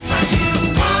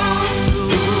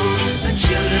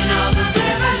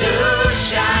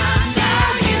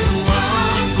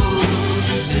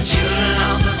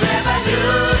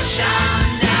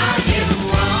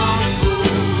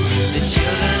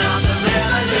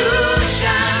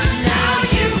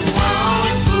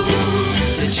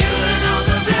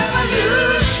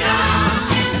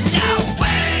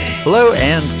Hello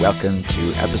and welcome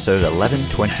to episode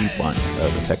 1121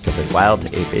 of Effectively Wild,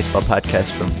 a baseball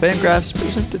podcast from Fangraphs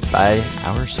presented by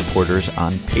our supporters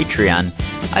on Patreon.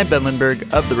 I'm Ben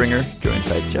Lindbergh of The Ringer, joined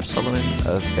by Jeff Sullivan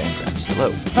of Fangraphs.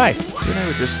 Hello. Hi. You and I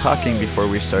were just talking before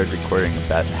we started recording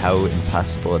about how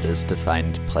impossible it is to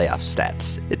find playoff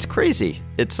stats. It's crazy.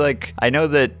 It's like, I know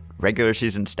that regular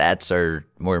season stats are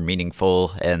more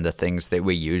meaningful and the things that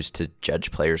we use to judge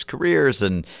players' careers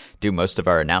and do most of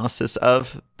our analysis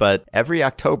of. But every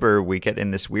October, we get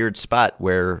in this weird spot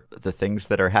where the things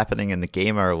that are happening in the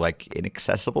game are like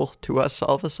inaccessible to us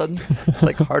all of a sudden. It's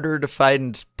like harder to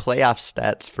find playoff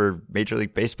stats for Major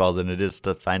League Baseball than it is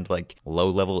to find like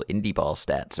low-level indie ball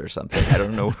stats or something. I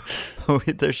don't know.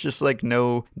 There's just like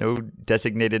no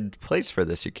designated place for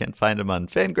this. You can't find them on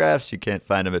Fangraphs. You can't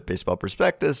find them at Baseball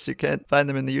Prospectus. You can't find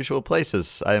them in the usual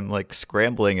places. I'm like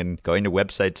scrambling and going to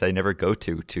websites I never go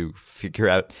to figure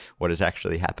out what is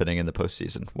actually happening in the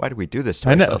postseason. Why do we do this to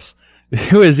ourselves?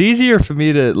 It was easier for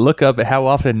me to look up how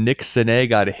often Nick Sene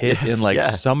got hit in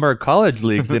summer college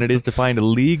leagues than it is to find a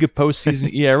league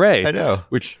postseason ERA. I know.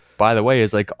 Which, by the way,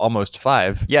 is like almost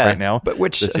 5 right now. But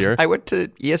this year. I went to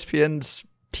ESPN's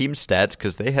team stats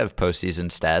because they have postseason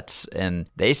stats, and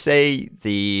they say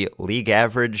the league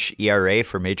average ERA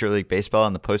for Major League Baseball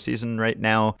in the postseason right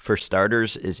now for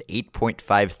starters is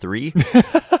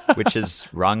 8.53, which is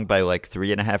wrong by like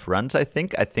 3.5 runs, I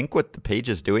think. I think what the page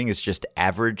is doing is just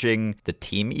averaging the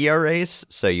team ERAs.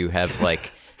 So you have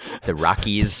like the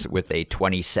Rockies with a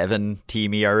 27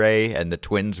 team ERA and the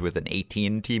Twins with an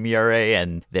 18 team ERA,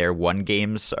 and their one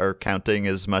games are counting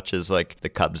as much as like the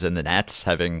Cubs and the Nats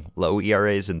having low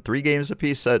ERAs in 3 games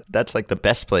apiece. That's like the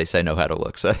best place I know how to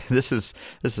look. So this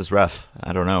is rough.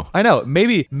 I don't know. I know.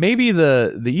 Maybe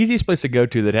the easiest place to go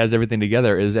to that has everything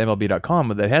together is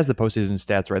MLB.com, that has the postseason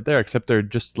stats right there, except they're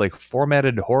just like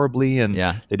formatted horribly, and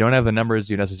they don't have the numbers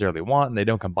you necessarily want, and they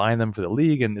don't combine them for the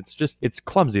league, and it's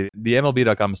clumsy. The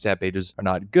MLB.com stat pages are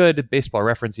not good. Baseball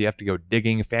Reference, you have to go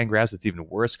digging. Fangraphs, it's even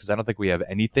worse because I don't think we have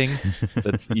anything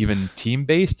that's even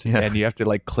team-based, and you have to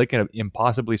like click an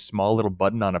impossibly small little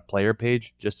button on a player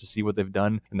page just to see what they've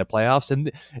done in the playoffs.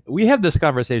 And we have this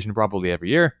conversation probably every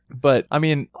year, but I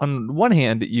mean, on one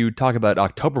hand, you talk about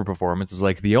October performance as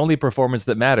like the only performance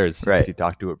that matters. Right. If you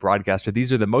talk to a broadcaster,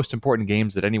 these are the most important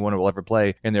games that anyone will ever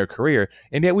play in their career,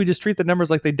 and yet we just treat the numbers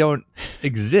like they don't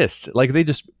exist. Like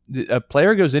a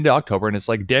player goes into October and it's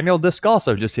like Daniel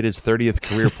Descalso just hit his 30th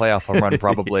career playoff home run,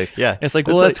 probably. Yeah. And it's like,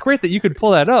 well, that's great that you could pull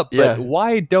that up, but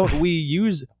why do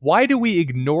we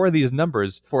ignore these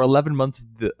numbers for 11 months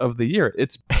of the year?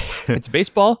 It's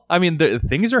baseball. I mean,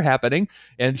 things are happening,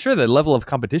 and sure, the level of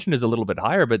competition is a little bit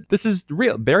higher, but this is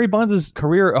real. Barry Bonds'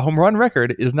 career home run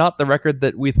record is not the record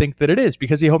that we think that it is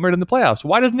because he homered in the playoffs.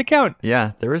 Why doesn't it count?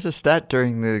 Yeah, there was a stat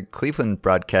during the Cleveland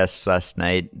broadcasts last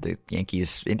night, the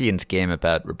Yankees-Indians game,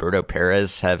 about Roberto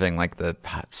Perez having like the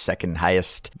second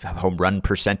highest home run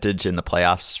percentage in the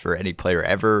playoffs for any player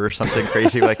ever or something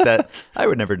crazy like that. I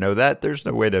would never know that. There's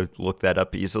no way to look that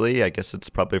up easily. I guess it's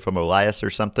probably from Elias or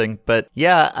something. But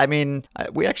yeah, I mean,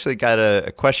 we actually got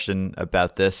a question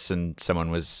about this, and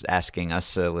someone was asking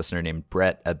us, a listener named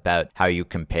Brett, about how you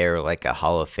compare like a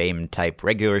Hall of Fame type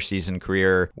regular season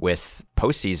career with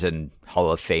postseason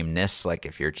Hall of Fame-ness. Like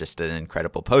if you're just an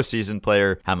incredible postseason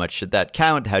player, how much should that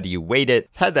count? How do you weight it?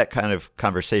 I've had that kind of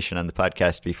conversation on the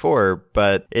podcast before,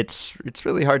 but it's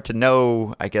really hard to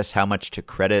know, I guess, how much to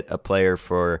credit a player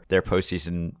for their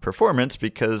postseason performance,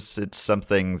 because it's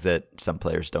something that some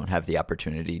players don't have the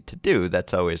opportunity to do.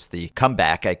 That's always the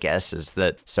comeback, I guess, is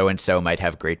that so-and-so might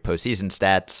have great postseason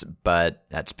stats, but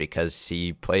that's because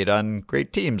he played on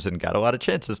great teams and got a lot of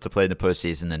chances to play in the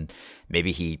postseason, and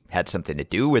maybe he had something to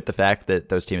do with the fact that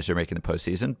those teams are making the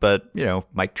postseason. But, you know,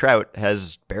 Mike Trout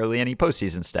has barely any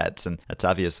postseason stats, and that's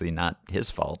obviously not his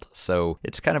fault. So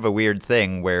it's kind of a weird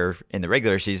thing where in the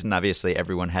regular season, obviously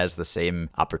everyone has the same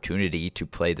opportunity to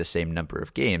play the same number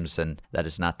of games, and that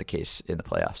is not the case in the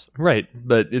playoffs. Right.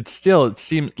 But it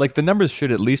seems like the numbers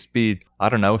should at least be, I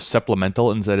don't know,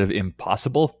 supplemental instead of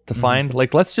impossible to find.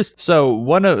 Like,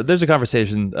 there's a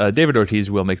conversation, David Ortiz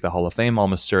will make the Hall of Fame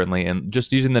almost certainly, and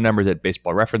just using the numbers at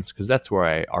Baseball Reference, because that's where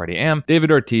I already am,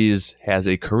 David Ortiz has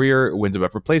a career wins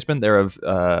above replacement there of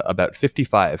about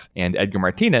 55, and Edgar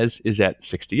Martinez is at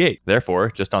 68. Therefore,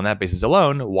 just on that basis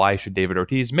alone, why should David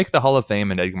Ortiz make the Hall of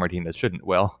Fame and Edgar Martinez shouldn't?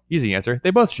 Well, easy answer,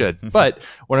 they both should. But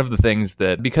one of the things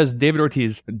that, because David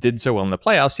Ortiz did so well in the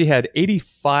playoffs, he had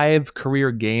 85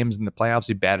 career games in the playoffs.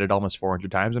 He batted almost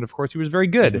 400 times, and of course he was very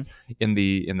good in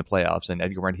the playoffs. And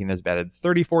Edgar Martinez batted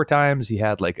 34 times. He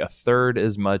had like a third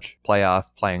as much playoff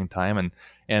playing time, and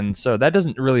And so that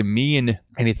doesn't really mean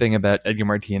anything about Edgar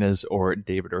Martinez or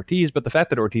David Ortiz, but the fact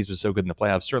that Ortiz was so good in the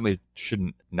playoffs certainly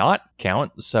shouldn't not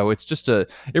count. So it's just it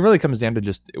really comes down to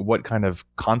just what kind of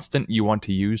constant you want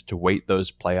to use to weight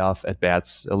those playoff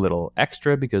at-bats a little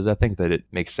extra, because I think that it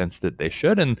makes sense that they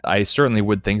should. And I certainly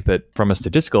would think that from a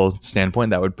statistical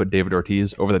standpoint, that would put David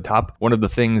Ortiz over the top. One of the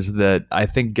things that I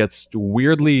think gets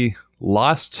weirdly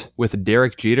lost with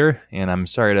Derek Jeter, and I'm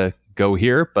sorry to go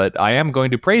here, but I am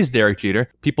going to praise Derek Jeter.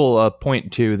 People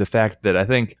point to the fact that I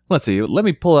think, let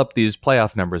me pull up these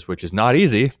playoff numbers, which is not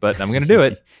easy, but I'm going to do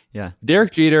it. Yeah.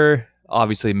 Derek Jeter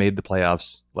obviously made the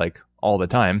playoffs like all the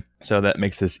time, so that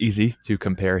makes this easy to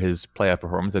compare his playoff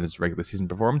performance and his regular season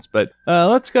performance. But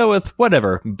let's go with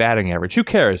whatever, batting average. Who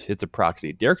cares? It's a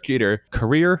proxy. Derek Jeter,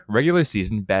 career regular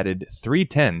season, batted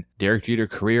 .310. Derek Jeter,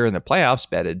 career in the playoffs,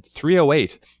 batted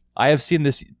 .308. I have seen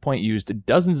this point used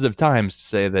dozens of times to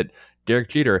say that Derek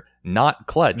Jeter, not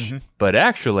clutch, but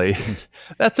actually,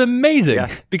 that's amazing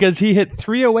because he hit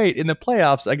 .308 in the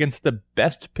playoffs against the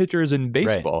best pitchers in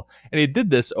baseball. Right. And he did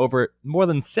this over more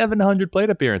than 700 plate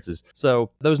appearances.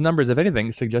 So those numbers, if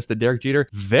anything, suggest that Derek Jeter,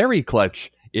 very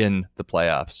clutch in the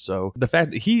playoffs. So the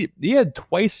fact that he had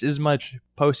twice as much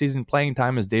postseason playing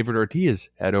time as David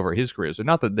Ortiz had over his career. So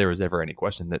not that there was ever any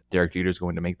question that Derek Jeter is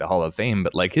going to make the Hall of Fame,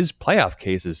 but like his playoff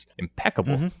case is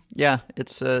impeccable. Yeah,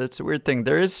 it's a weird thing.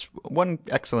 There is one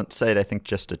excellent site, I think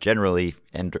just a generally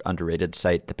underrated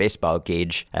site, the Baseball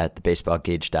Gauge at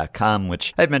thebaseballgauge.com,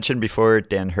 which I've mentioned before.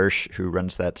 Dan Hirsch, who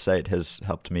runs that site, has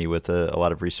helped me with a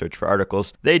lot of research for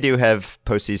articles. They do have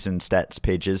postseason stats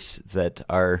pages that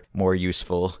are more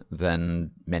useful than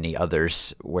many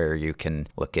others, where you can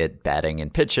look at batting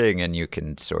and pitching, and you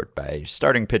can sort by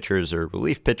starting pitchers or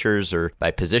relief pitchers or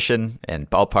by position and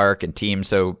ballpark and team.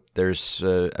 So there's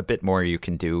a bit more you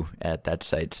can do at that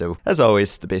site. So as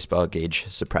always, the Baseball Gauge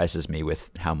surprises me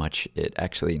with how much it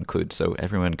actually includes. So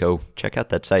everyone go check out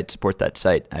that site, support that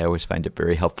site. I always find it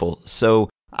very helpful. So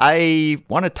I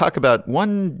want to talk about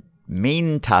one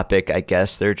main topic, I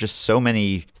guess. There are just so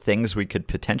many things we could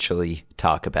potentially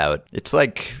talk about. It's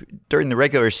like during the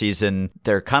regular season,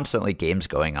 there are constantly games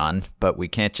going on, but we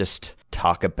can't just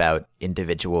talk about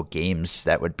individual games.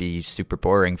 That would be super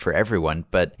boring for everyone.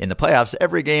 But in the playoffs,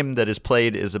 every game that is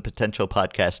played is a potential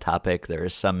podcast topic. There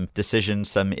is some decision,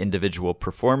 some individual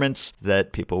performance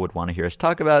that people would want to hear us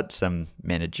talk about, some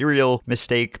managerial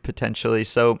mistake potentially.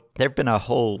 So there have been a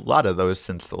whole lot of those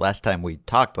since the last time we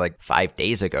talked, like 5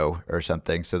 days ago or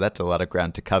something. So that's a lot of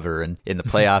ground to cover. And in the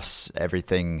playoffs,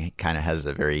 everything kind of has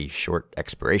a very short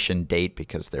expiration date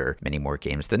because there are many more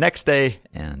games the next day,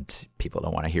 and people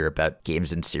don't want to hear about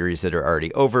games in series that are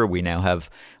already over. We now have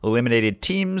eliminated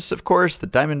teams, of course. The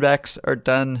Diamondbacks are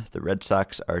done. The Red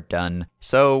Sox are done.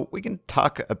 So we can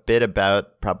talk a bit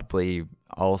about probably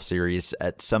all series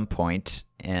at some point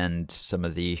and some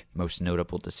of the most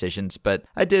notable decisions. But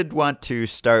I did want to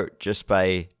start just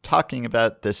by talking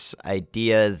about this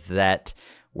idea that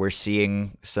we're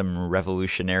seeing some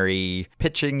revolutionary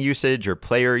pitching usage or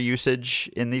player usage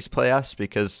in these playoffs,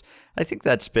 because I think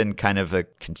that's been kind of a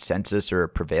consensus or a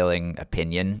prevailing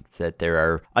opinion that there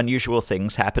are unusual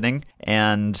things happening.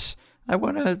 And I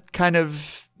want to kind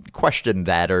of question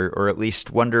that, or at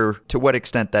least wonder to what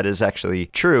extent that is actually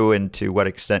true and to what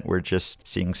extent we're just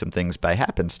seeing some things by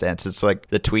happenstance. It's like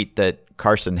the tweet that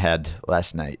Carson had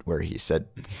last night where he said,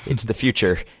 "It's the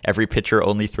future. Every pitcher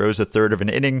only throws a third of an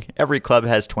inning. Every club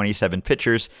has 27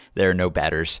 pitchers. There are no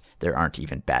batters. There aren't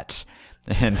even bats."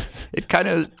 And it kind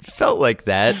of felt like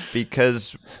that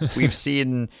because we've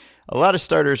seen a lot of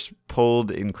starters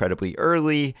pulled incredibly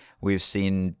early. We've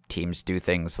seen teams do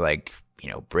things like,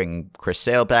 bring Chris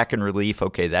Sale back in relief.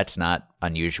 Okay, that's not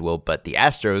unusual, but the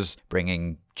Astros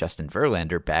bringing Justin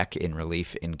Verlander back in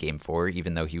relief in Game 4,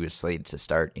 even though he was slated to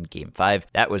start in Game 5.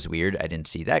 That was weird. I didn't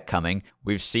see that coming.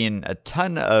 We've seen a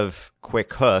ton of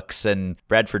quick hooks, and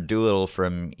Bradford Doolittle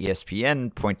from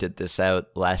ESPN pointed this out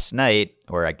last night,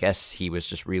 or I guess he was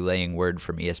just relaying word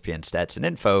from ESPN Stats and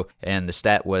Info, and the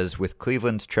stat was, with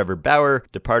Cleveland's Trevor Bauer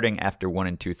departing after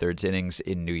 1 2/3 innings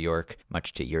in New York,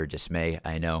 much to your dismay,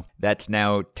 I know. That's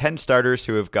now 10 starters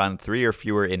who have gone 3 or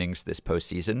fewer innings this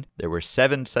postseason. There were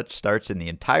 7 such starts in the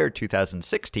entire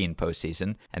 2016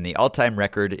 postseason, and the all-time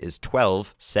record is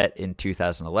 12, set in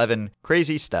 2011.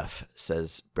 Crazy stuff,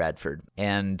 says Bradford.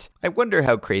 And I wonder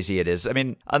how crazy it is. I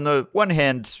mean, on the one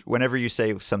hand, whenever you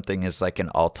say something is like an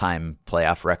all-time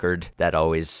playoff record, that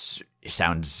always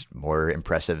sounds more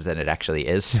impressive than it actually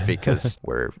is because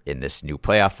we're in this new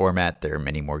playoff format. There are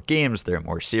many more games, there are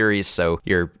more series. So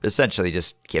you're essentially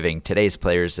just giving today's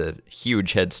players a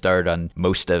huge head start on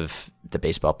most of the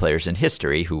baseball players in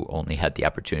history who only had the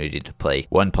opportunity to play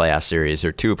one playoff series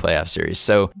or two playoff series.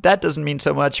 So that doesn't mean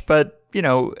so much, but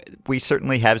we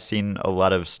certainly have seen a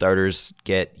lot of starters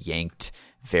get yanked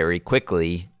very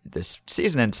quickly this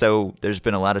season. And so there's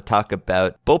been a lot of talk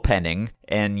about bullpenning,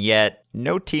 and yet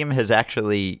no team has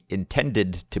actually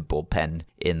intended to bullpen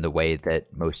in the way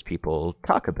that most people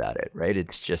talk about it, right?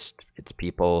 It's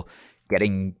people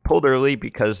getting pulled early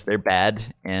because they're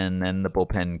bad, and then the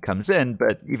bullpen comes in.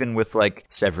 But even with like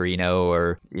Severino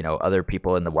or, other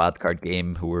people in the wild card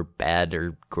game who were bad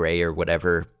or gray or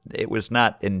whatever, it was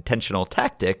not an intentional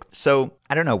tactic. So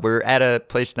I don't know. We're at a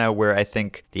place now where I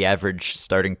think the average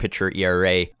starting pitcher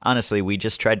ERA, honestly, we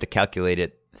just tried to calculate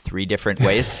it 3 different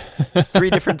ways, 3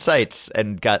 different sites,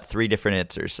 and got 3 different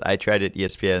answers. I tried at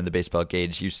ESPN and the Baseball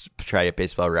Gauge. You tried at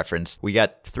Baseball Reference. We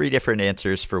got 3 different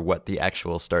answers for what the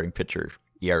actual starting pitcher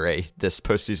ERA this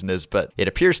postseason is, but it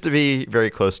appears to be very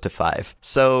close to 5.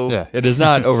 So yeah, it is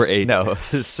not over 8. No.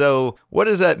 So what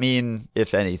does that mean,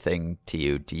 if anything, to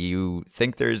you? Do you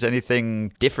think there's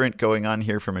anything different going on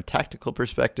here from a tactical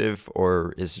perspective,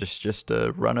 or is this just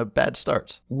a run of bad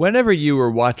starts? Whenever you were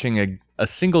watching a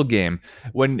single game,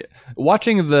 when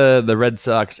watching the Red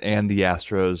Sox and the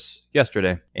Astros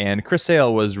yesterday, and Chris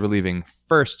Sale was relieving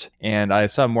first, and I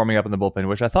saw him warming up in the bullpen,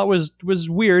 which I thought was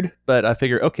weird, but I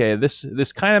figured, okay,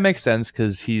 this kind of makes sense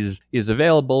because he's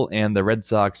available, and the Red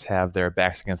Sox have their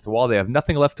backs against the wall. They have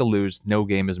nothing left to lose. No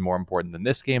game is more important than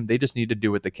this game. They just need to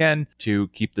do what they can to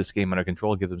keep this game under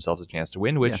control, give themselves a chance to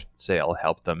win, which Sale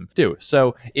helped them do.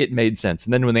 So it made sense.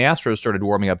 And then when the Astros started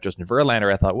warming up Justin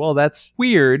Verlander, I thought, well, that's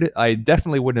weird. I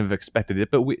definitely wouldn't have expected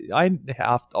it, but I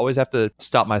always have to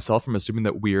stop myself from assuming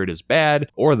that weird is bad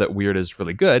or that weird is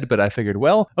really good. But I figured,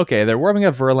 well, okay, they're warming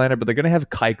up Verlander, but they're going to have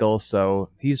Keuchel, so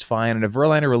he's fine. And if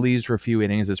Verlander relieves for a few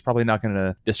innings, it's probably not going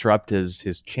to disrupt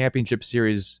his championship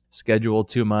series schedule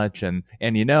too much. And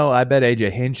I bet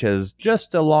AJ Hinch has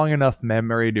just a long enough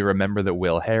memory to remember that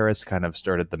Will Harris kind of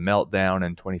started the meltdown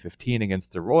in 2015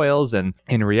 against the Royals. And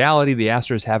in reality, the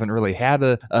Astros haven't really had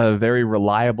a very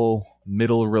reliable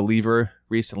middle reliever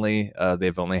recently.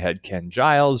 They've only had Ken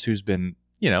Giles, who's been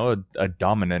a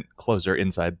dominant closer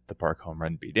inside the park, home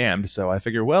run be damned. So I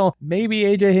figure, well, maybe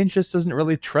AJ Hinch just doesn't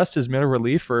really trust his middle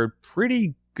relief for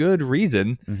pretty good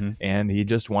reason, and he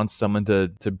just wants someone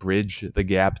to bridge the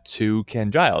gap to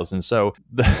Ken Giles. And so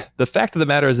the fact of the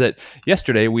matter is that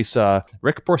yesterday we saw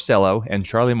Rick Porcello and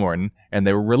Charlie Morton, and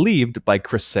they were relieved by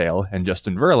Chris Sale and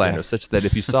Justin Verlander, such that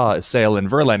if you saw Sale and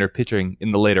Verlander pitching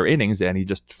in the later innings and he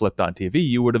just flipped on TV,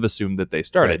 you would have assumed that they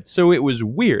started. Right. So it was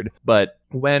weird, but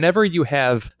whenever you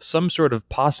have some sort of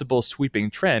possible sweeping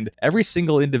trend, every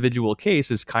single individual case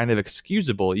is kind of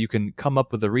excusable. You can come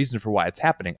up with a reason for why it's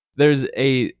happening. There's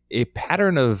a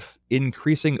pattern of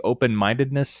increasing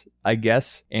open-mindedness, I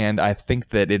guess, and I think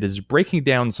that it is breaking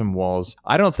down some walls.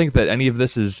 I don't think that any of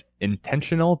this is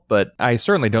intentional, but I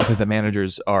certainly don't think that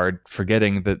managers are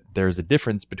forgetting that there's a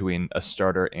difference between a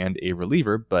starter and a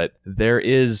reliever, but there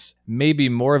is maybe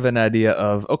more of an idea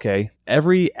of, okay,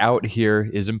 every out here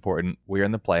is important. We're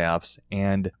in the playoffs,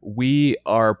 and we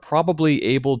are probably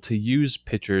able to use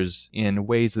pitchers in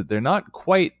ways that they're not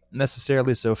quite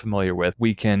necessarily so familiar with.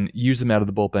 We can use them out of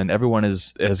the bullpen. Everyone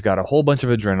has got a whole bunch of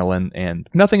adrenaline, and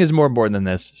nothing is more important than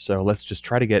this. So let's just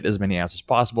try to get as many outs as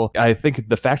possible. I think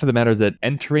the fact of the matter is that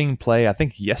entering play, I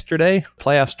think yesterday,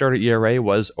 playoff starter ERA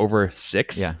was over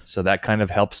 6. Yeah. So that kind of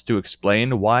helps to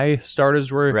explain why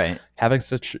starters were having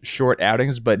such short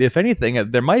outings. But if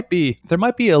anything, there might be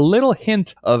a little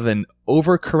hint of an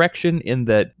overcorrection in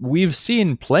that we've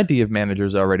seen plenty of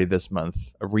managers already this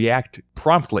month react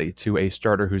promptly to a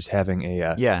starter who's having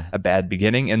a bad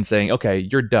beginning and saying, okay,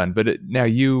 you're done. But now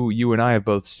you and I have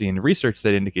both seen research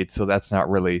that indicates so that's not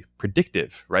really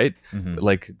predictive, right?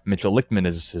 Like Mitchell Lichtman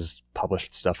has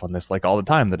published stuff on this like all the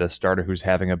time, that a starter who's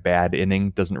having a bad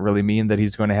inning doesn't really mean that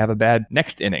he's going to have a bad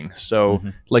next inning. So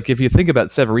like if you think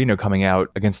about Severino coming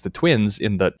out against the Twins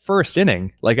in the first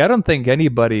inning, like I don't think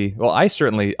anybody, well,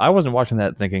 I wasn't watching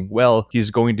that thinking, well,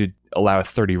 he's going to allow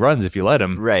 30 runs if you let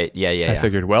him. Right. Yeah. I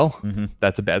figued, well,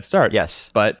 that's a bad start. Yes.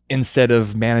 But instead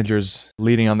of managers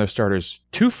leading on their starters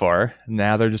too far,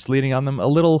 now they're just leading on them a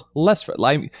little less.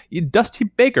 Like Dusty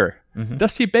Baker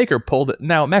Dusty Baker pulled.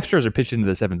 Now, Max Scherzer pitched into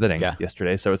the 7th inning Yeah.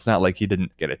 yesterday, so it's not like he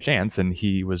didn't get a chance, and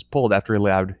he was pulled after he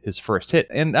allowed his first hit.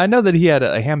 And I know that he had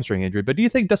a hamstring injury, but do you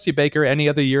think Dusty Baker, any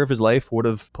other year of his life, would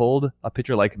have pulled a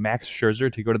pitcher like Max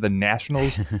Scherzer to go to the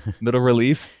Nationals middle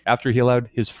relief after he allowed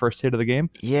his first hit of the game?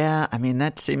 Yeah, I mean,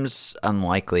 that seems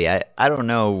unlikely. I don't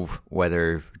know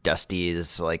whether Dusty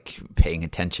is like paying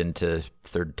attention to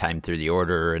third time through the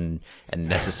order and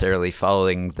necessarily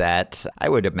following that. I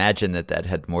would imagine that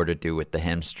had more to do with the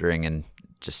hamstring and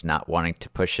just not wanting to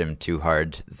push him too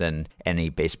hard than any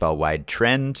baseball-wide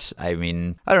trend. I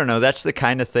mean, I don't know. That's the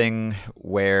kind of thing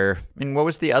where, I mean, what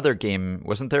was the other game?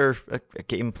 Wasn't there a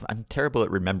game? I'm terrible at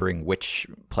remembering which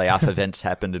playoff events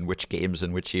happened in which games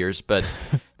in which years, but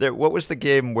what was the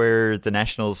game where the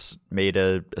Nationals made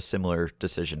a similar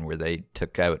decision where they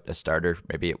took out a starter?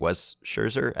 Maybe it was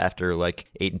Scherzer after like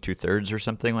 8 2/3 or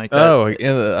something like that. Oh,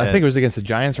 I think it was against the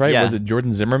Giants, right? Yeah. Was it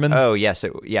Jordan Zimmerman? Oh, yes.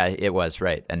 It was,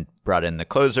 right. And brought in the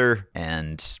closer,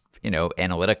 and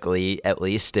analytically, at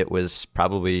least, it was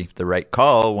probably the right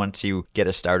call. Once you get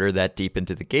a starter that deep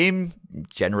into the game,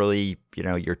 generally,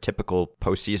 your typical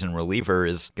postseason reliever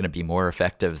is going to be more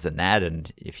effective than that.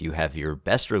 And if you have your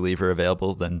best reliever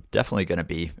available, then definitely going to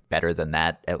be better than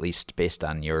that, at least based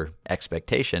on your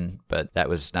expectation. But that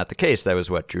was not the case. That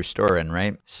was what Drew Storen,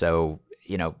 right? So,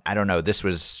 I don't know. This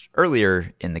was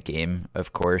earlier in the game,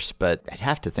 of course, but I'd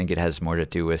have to think it has more to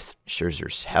do with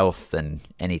Scherzer's health than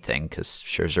anything, because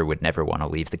Scherzer would never want to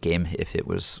leave the game if it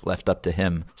was left up to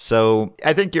him. So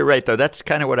I think you're right, though. That's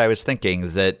kind of what I was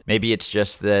thinking, that maybe it's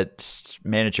just that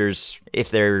managers, if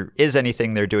there is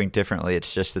anything they're doing differently,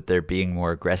 it's just that they're being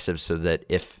more aggressive so that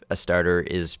if a starter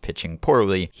is pitching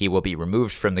poorly, he will be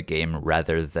removed from the game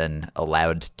rather than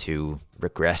allowed to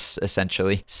regress,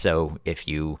 essentially. So if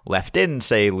you left in,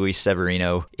 say, Luis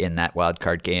Severino in that wild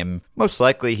card game, most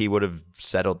likely he would have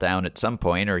settled down at some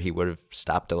point, or he would have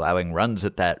stopped allowing runs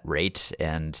at that rate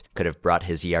and could have brought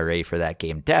his ERA for that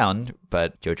game down.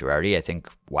 But Joe Girardi, I think,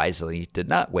 wisely did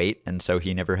not wait, and so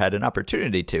he never had an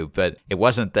opportunity to. But it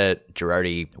wasn't that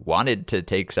Girardi wanted to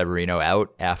take Severino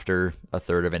out after a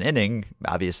third of an inning.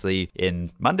 Obviously,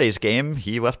 in Monday's game,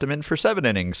 he left him in for 7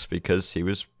 innings because he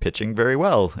was pitching very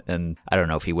well. And I don't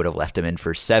know if he would have left him in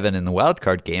for 7 in the wild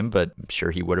card game, but I'm sure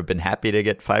he would have been happy to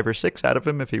get 5 or 6 out of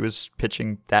him if he was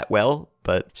pitching that well.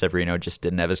 But Severino just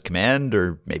didn't have his command,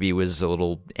 or maybe he was a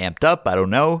little amped up. I don't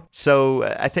know. So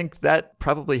I think that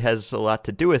probably has a lot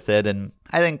to do with it. And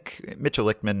I think Mitchell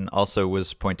Lichtman also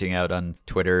was pointing out on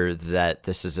Twitter that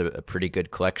this is a pretty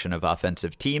good collection of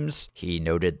offensive teams. He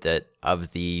noted that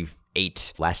of the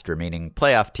 8 last remaining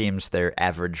playoff teams, their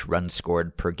average runs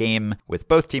scored per game, with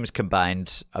both teams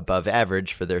combined above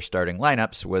average for their starting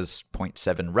lineups, was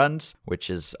 0.7 runs, which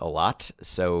is a lot.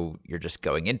 So you're just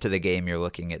going into the game, you're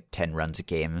looking at 10 runs a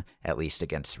game, at least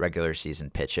against regular season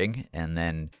pitching. And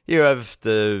then you have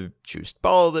the juiced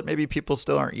ball that maybe people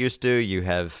still aren't used to. You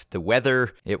have the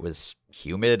weather. It was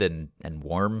humid and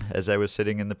warm as I was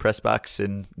sitting in the press box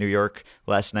in New York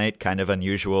last night, kind of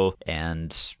unusual.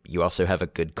 And you also have a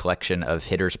good collection of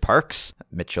hitters' parks.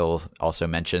 Mitchell also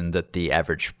mentioned that the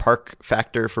average park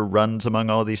factor for runs among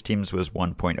all these teams was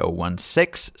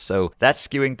 1.016. So that's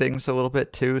skewing things a little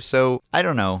bit too. So I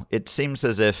don't know. It seems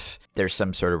as if there's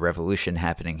some sort of revolution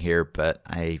happening here, but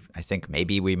I think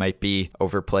maybe we might be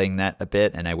overplaying that a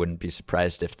bit, and I wouldn't be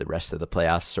surprised if the rest of the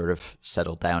playoffs sort of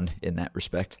settle down in that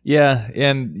respect. Yeah,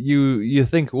 and you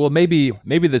think, well, maybe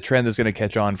the trend is going to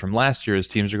catch on from last year, as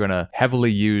teams are going to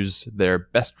heavily use their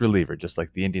best reliever, just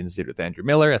like the Indians did with Andrew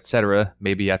Miller, etc.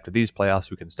 Maybe after these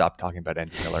playoffs, we can stop talking about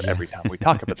Andrew Miller every time we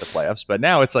talk about the playoffs. But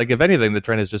now it's like, if anything, the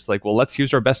trend is just like, well, let's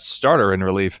use our best starter in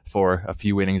relief for a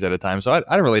few innings at a time. So I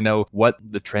don't really know what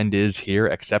the trend is here,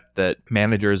 except that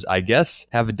managers, I guess,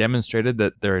 have demonstrated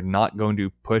that they're not going to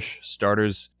push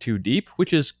starters too deep,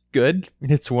 which is good.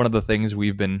 It's one of the things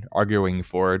we've been arguing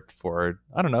for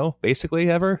I don't know, basically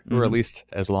ever, or at least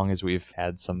as long as we've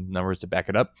had some numbers to back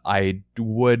it up. I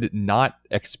would not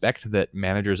expect that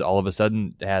managers all of a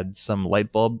sudden had some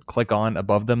light bulb click on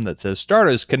above them that says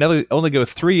starters can only go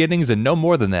 3 innings and no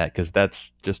more than that, because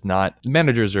that's just not,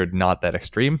 managers are not that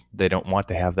extreme. They don't want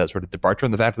to have that sort of departure.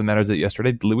 And the fact of the matter is that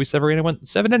yesterday, Luis Severino went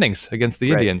 7 innings against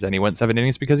the Indians, and he went 7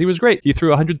 innings because he was great. He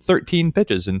threw 113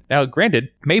 pitches. And now,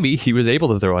 granted, maybe he was able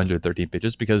to throw 113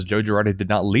 pitches because Joe Girardi did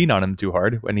not lean on him too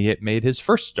hard when he made his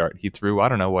first start. He threw, I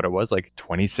don't know what it was, like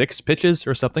 26 pitches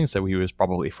or something, so he was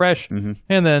probably fresh. And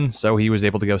then, so he was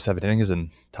able to go 7 innings,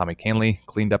 and Tommy Kahnle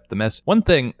cleaned up the mess. One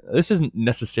thing, this isn't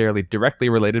necessarily directly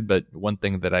related, but one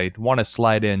thing that I want to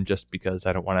slide in just because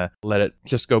I don't want to let it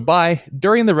just go by.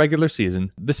 During the regular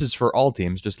season, this is for all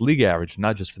teams, just league average,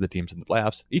 not just for the teams in the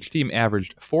playoffs. Each team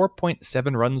averaged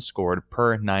 4.7 runs scored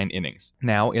per 9 innings.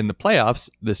 Now, in the playoffs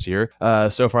this year,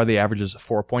 so far the average is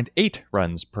 4.8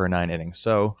 runs per 9 innings.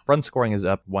 So run scoring is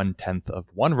up 1/10 of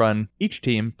 1 run each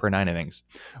team per 9 innings.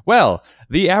 Well,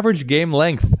 the average game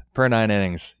length per 9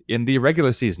 innings in the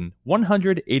regular season,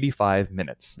 185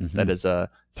 minutes. That is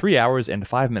 3 hours and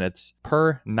 5 minutes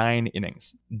per 9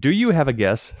 innings. Do you have a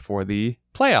guess for the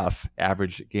playoff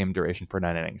average game duration per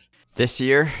 9 innings? This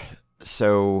year,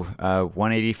 so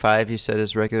 185 you said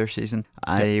is regular season.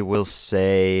 I will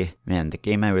say, man, the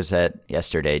game I was at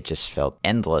yesterday just felt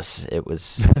endless. It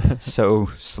was so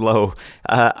slow.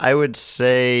 I would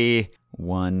say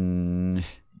 1-9.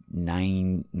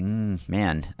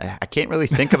 Man, I can't really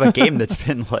think of a game that's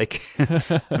been like.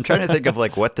 I'm trying to think of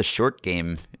like what the short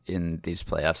game in these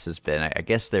playoffs has been. I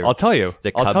guess they're. I'll tell you.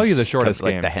 I'll tell you the shortest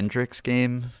game. Like the Hendricks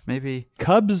game, maybe.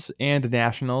 Cubs and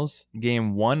Nationals,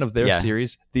 game 1 of their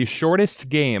series, the shortest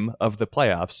game of the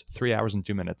playoffs, 3 hours and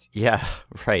 2 minutes. Yeah,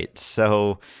 right.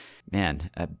 So, man,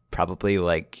 probably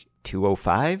like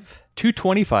 205.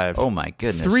 225. Oh my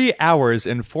goodness. 3 hours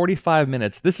and 45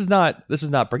 minutes. This is not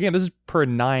per game. This is per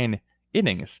 9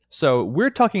 innings. So we're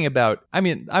talking about, I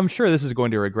mean, I'm sure this is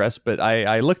going to regress, but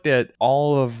I looked at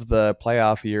all of the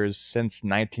playoff years since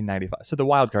 1995. So the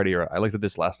wild card era, I looked at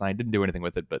this last night, didn't do anything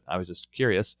with it, but I was just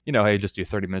curious. You know, I just do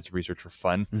 30 minutes of research for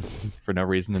fun, for no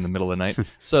reason in the middle of the night.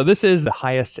 So this is the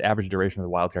highest average duration of the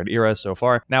wild card era so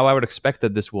far. Now I would expect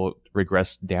that this will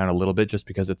regress down a little bit just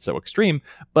because it's so extreme.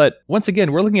 But once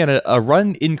again, we're looking at a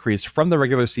run increase from the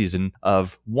regular season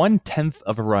of 1/10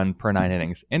 of a run per 9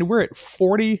 innings. And we're at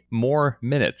 40 more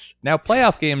minutes. Now,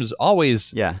 playoff games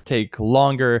always take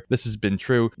longer. This has been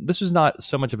true. This was not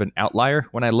so much of an outlier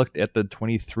when I looked at the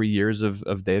 23 years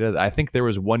of data. I think there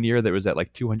was one year that was at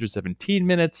like 217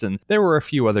 minutes, and there were a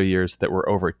few other years that were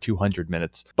over 200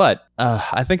 minutes. But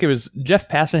I think it was Jeff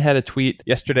Passan had a tweet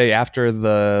yesterday after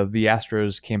the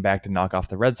Astros came back to knock off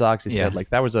the Red Sox. He said like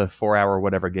that was a 4-hour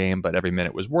whatever game, but every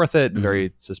minute was worth it.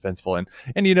 Very suspenseful,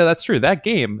 and you know that's true. That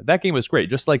game was great.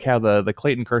 Just like how the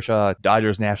Clayton Kershaw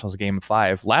Dodgers Nationals game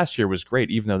 5 last year was great,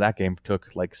 even though that game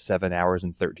took like 7 hours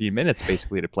and 13 minutes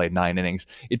basically to play 9 innings.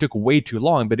 It took way too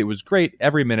long, but it was great.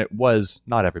 Every minute was,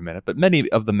 not every minute, but many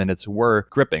of the minutes were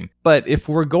gripping. But if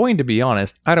we're going to be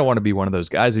honest, I don't want to be one of those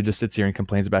guys who just sits here and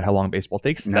complains about how long baseball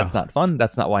takes. No. That's not fun.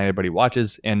 That's not why anybody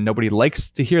watches, and nobody likes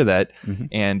to hear that.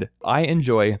 And I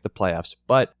enjoy the playoffs,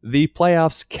 but the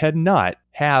playoffs cannot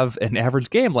have an average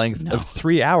game length of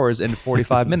 3 hours and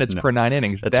 45 minutes per 9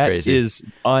 innings. That's crazy. Is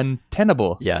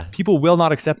untenable. Yeah. People will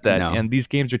not accept that, No. and these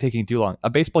games are taking too long. A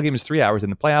baseball game is 3 hours in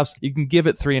the playoffs. You can give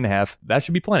it 3.5. That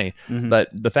should be plenty. But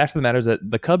the fact of the matter is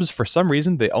that the Cubs, for some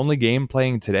reason, the only game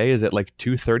playing today is at like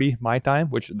 2:30 my time,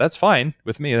 which that's fine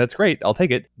with me. That's great. I'll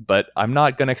take it. But I'm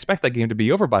not going to expect that game to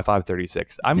be over by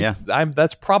 5:36.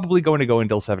 That's probably going to go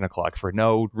until 7 o'clock for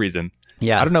no reason.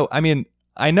 Yeah. I don't know. I mean,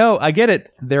 I get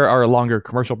it. There are longer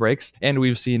commercial breaks, and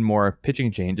we've seen more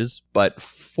pitching changes, but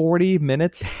 40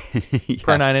 minutes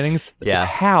per 9 innings? Yeah.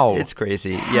 How? It's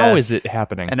crazy. How is it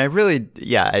happening? And I really,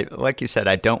 like you said,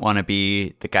 I don't want to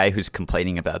be the guy who's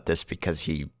complaining about this because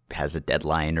he has a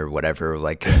deadline or whatever.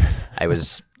 Like I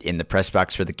was in the press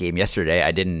box for the game yesterday.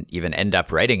 I didn't even end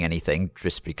up writing anything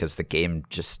just because the game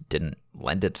just didn't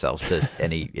lend itself to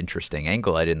any interesting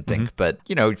angle, I didn't think. But,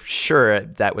 you know, sure,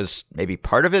 that was maybe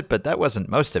part of it, but that wasn't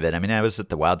most of it. I mean, I was at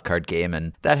the wild card game,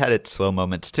 and that had its slow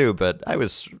moments too, but I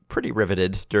was pretty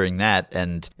riveted during that.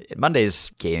 And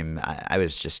Monday's game, I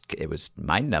was just, it was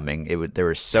mind-numbing. There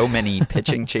were so many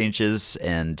pitching changes,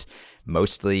 and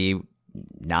mostly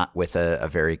not with a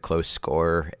very close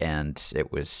score, and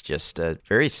it was just a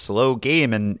very slow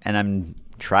game. And I'm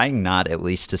trying not at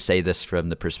least to say this from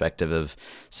the perspective of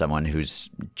someone whose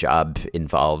job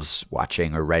involves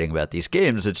watching or writing about these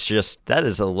games. It's just, that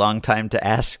is a long time to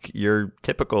ask your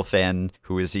typical fan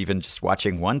who is even just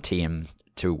watching one team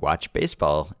to watch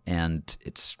baseball. And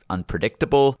it's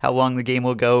unpredictable how long the game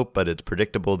will go, but it's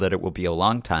predictable that it will be a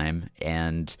long time.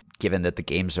 And given that the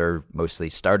games are mostly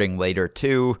starting later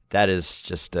too, that is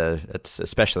just it's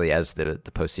especially as the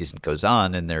postseason goes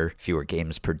on and there are fewer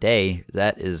games per day,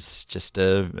 that is just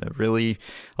really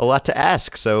a lot to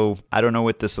ask. So I don't know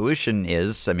what the solution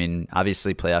is. I mean,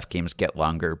 obviously playoff games get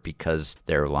longer because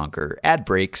there are longer ad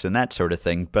breaks and that sort of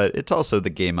thing, but it's also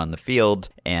the game on the field.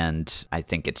 And I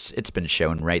think it's been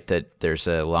shown, right, that there's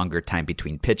a longer time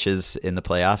between pitches in the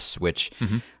playoffs, which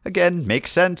again,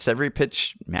 makes sense. Every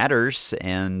pitch matters.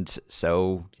 And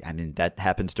so, I mean, that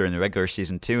happens during the regular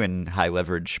season too. In high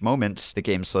leverage moments, the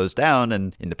game slows down.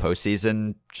 And in the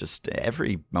postseason, just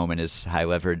every moment is high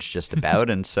leverage just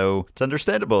about. And so it's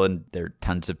understandable. And there are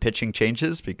tons of pitching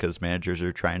changes because managers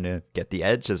are trying to get the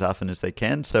edge as often as they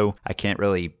can. So I can't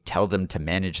really tell them to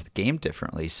manage the game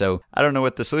differently. So I don't know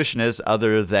what the solution is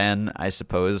other than, I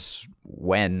suppose,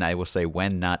 when, I will say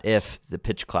when, not if, the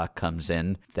pitch clock comes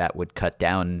in, that would cut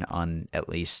down on at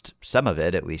least some of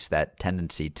it, at least that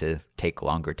tendency to take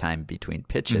longer time between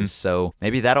pitches. So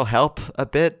maybe that'll help a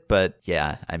bit. But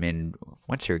yeah, I mean,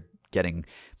 once you're getting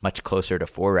much closer to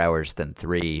 4 hours than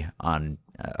 3 on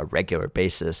a regular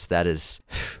basis, that is,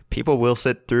 people will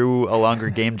sit through a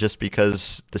longer game just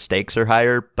because the stakes are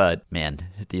higher. But man,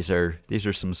 these are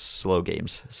some slow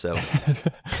games. So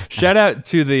shout out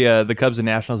to the Cubs and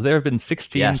Nationals. There have been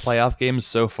 16 playoff games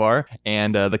so far,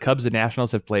 and the Cubs and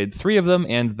Nationals have played 3 of them,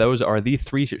 and those are the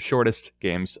 3 shortest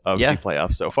games of the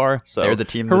playoffs so far. So they're the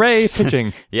team. Hooray,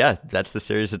 pitching! Yeah, that's the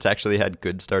series that's actually had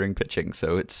good starting pitching.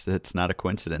 So it's not a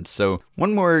coincidence. So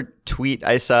one more tweet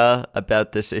I saw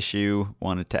about this issue.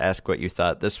 Wanted to ask what you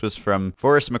thought. This was from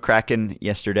Forrest McCracken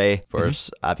yesterday.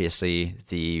 Forrest, obviously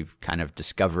the kind of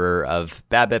discoverer of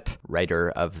BABIP, writer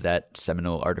of that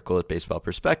seminal article at Baseball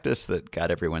Prospectus that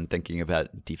got everyone thinking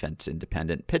about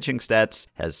defense-independent pitching stats,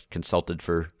 has consulted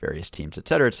for various teams, et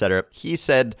cetera, et cetera. He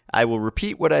said, "I will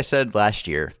repeat what I said last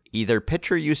year. Either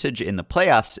pitcher usage in the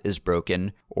playoffs is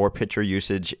broken or pitcher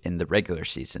usage in the regular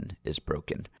season is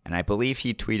broken." And I believe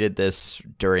he tweeted this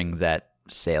during that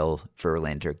Sale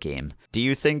Verlander game. Do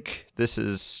you think this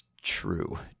is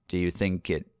true? Do you think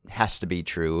it has to be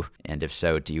true? And if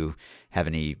so, do you have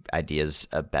any ideas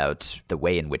about the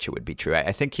way in which it would be true?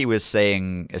 I think he was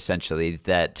saying essentially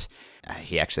that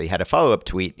he actually had a follow-up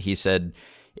tweet. He said,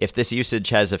 if this usage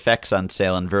has effects on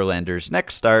Sale and Verlander's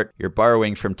next start, you're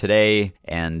borrowing from today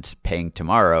and paying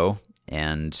tomorrow.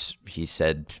 And he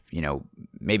said,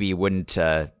 maybe you wouldn't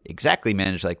exactly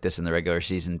manage like this in the regular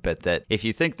season, but that if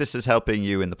you think this is helping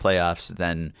you in the playoffs,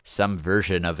 then some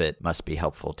version of it must be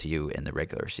helpful to you in the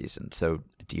regular season. So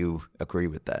do you agree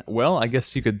with that? Well, I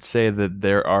guess you could say that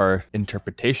there are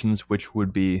interpretations which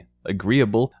would be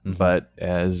agreeable, but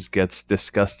as gets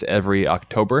discussed every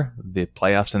October, the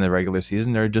playoffs and the regular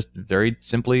season are just very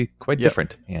simply quite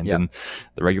different. And in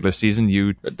the regular season,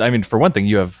 for one thing,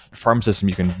 you have farm system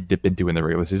you can dip into in the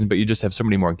regular season, but you just have so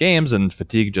many more games and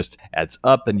fatigue just adds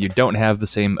up and you don't have the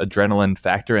same adrenaline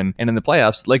factor. And in the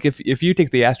playoffs, like if you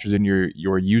take the Astros and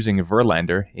you're using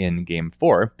Verlander in game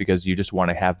 4 because you just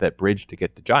want to have that bridge to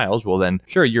get to Giles, well then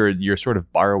sure, you're sort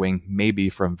of borrowing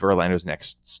maybe from Verlander's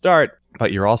next start,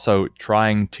 but you're also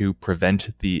trying to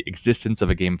prevent the existence of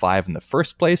a game 5 in the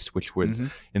first place, which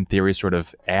would, in theory, sort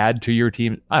of add to your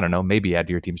team. I don't know, maybe add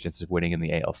to your team's chances of winning in the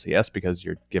ALCS because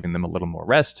you're giving them a little more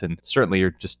rest. And certainly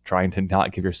you're just trying to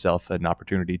not give yourself an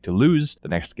opportunity to lose the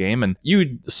next game. And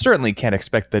you certainly can't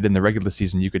expect that in the regular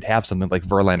season you could have something like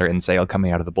Verlander and Sale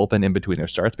coming out of the bullpen in between their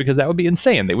starts, because that would be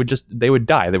insane. They would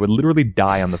die. They would literally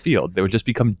die on the field. They would just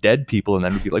become dead people. And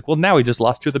then we'd be like, well, now we just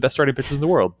lost 2 of the best starting pitchers in the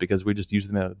world because we just used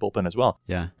them out of the bullpen as well.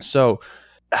 Yeah. So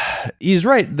he's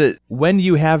right that when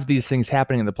you have these things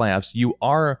happening in the playoffs, you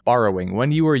are borrowing.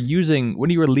 When you are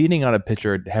leaning on a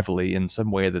pitcher heavily in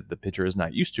some way that the pitcher is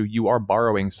not used to, you are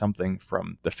borrowing something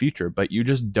from the future, but you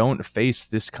just don't face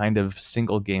this kind of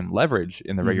single game leverage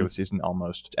in the regular season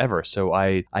almost ever. So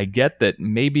I get that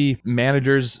maybe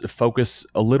managers focus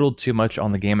a little too much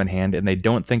on the game in hand and they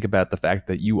don't think about the fact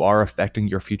that you are affecting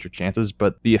your future chances,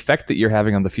 but the effect that you're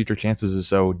having on the future chances is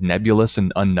so nebulous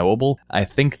and unknowable. I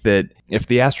think that if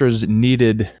the Astros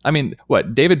needed,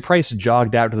 David Price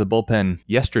jogged out to the bullpen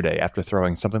yesterday after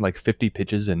throwing something like 50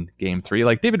 pitches in game 3.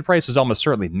 Like, David Price is almost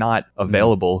certainly not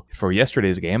available for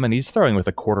yesterday's game, and he's throwing with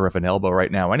a quarter of an elbow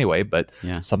right now anyway, but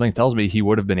something tells me he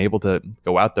would have been able to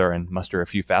go out there and muster a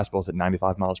few fastballs at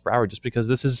 95 miles per hour just because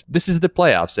this is the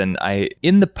playoffs. And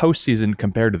in the postseason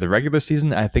compared to the regular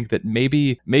season, I think that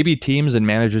maybe teams and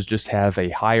managers just have a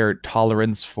higher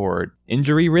tolerance for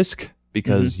injury risk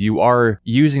because you are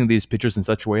using these pitchers in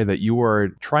such a way that you are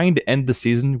trying to end the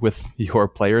season with your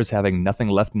players having nothing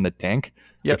left in the tank,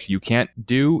 which you can't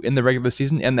do in the regular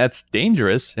season. And that's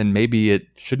dangerous. And maybe it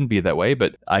shouldn't be that way.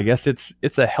 But I guess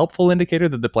it's a helpful indicator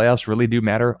that the playoffs really do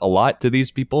matter a lot to these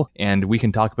people. And we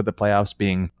can talk about the playoffs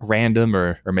being random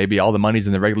or maybe all the money's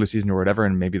in the regular season or whatever.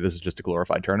 And maybe this is just a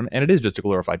glorified tournament. And it is just a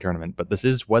glorified tournament. But this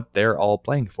is what they're all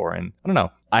playing for. And I don't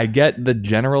know. I get the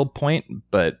general point,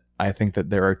 but I think that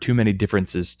there are too many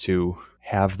differences to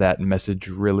have that message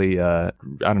really,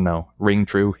 ring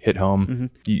true, hit home.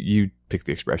 You pick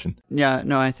the expression. Yeah,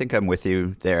 no, I think I'm with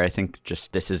you there. I think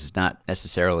just this is not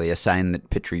necessarily a sign that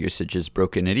pitcher usage is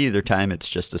broken at either time. It's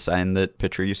just a sign that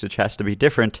pitcher usage has to be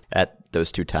different at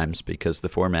those two times because the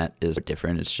format is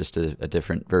different. It's just a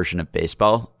different version of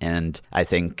baseball. And I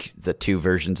think the two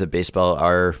versions of baseball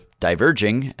are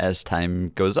diverging as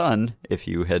time goes on. If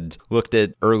you had looked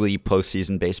at early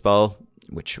postseason baseball,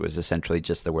 which was essentially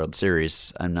just the World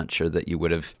Series, I'm not sure that you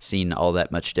would have seen all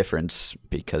that much difference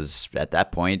because at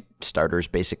that point, starters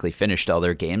basically finished all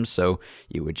their games, so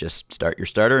you would just start your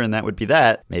starter and that would be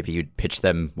that. Maybe you'd pitch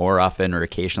them more often or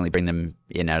occasionally bring them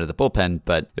in out of the bullpen,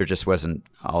 but there just wasn't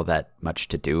all that much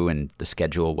to do and the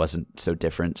schedule wasn't so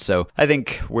different. So I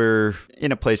think we're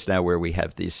in a place now where we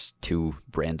have these two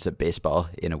brands of baseball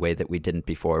in a way that we didn't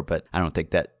before, but I don't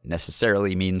think that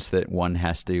necessarily means that one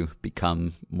has to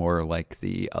become more like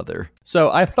the other. So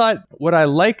I thought what I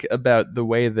like about the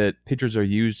way that pitchers are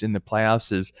used in the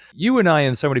playoffs is you and I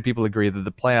and so many people agree that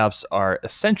the playoffs are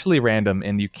essentially random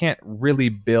and you can't really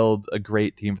build a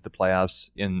great team for the playoffs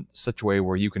in such a way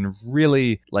where you can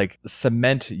really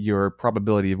cement your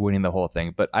probability of winning the whole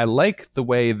thing. But I like the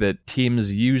way that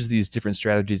teams use these different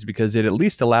strategies because it at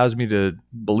least allows me to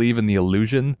believe in the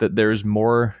illusion that there's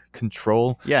more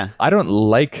control. Yeah. I don't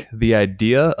like the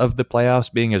idea of the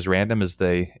playoffs being as random as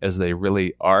they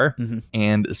really are.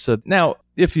 And so now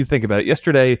if you think about it,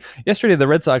 yesterday the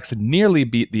Red Sox nearly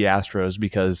beat the Astros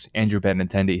because Andrew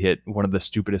Benintendi hit one of the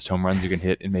stupidest home runs you can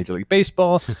hit in Major League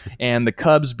Baseball, and the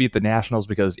Cubs beat the Nationals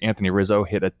because Anthony Rizzo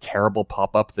hit a terrible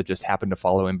pop-up that just happened to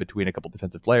follow in between a couple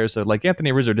defensive players. So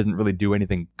Anthony Rizzo didn't really do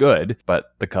anything good,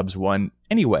 but the Cubs won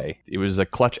anyway. It was a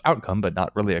clutch outcome, but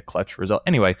not really a clutch result.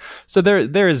 Anyway, so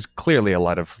there is clearly a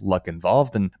lot of luck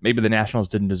involved, and maybe the Nationals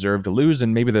didn't deserve to lose,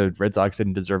 and maybe the Red Sox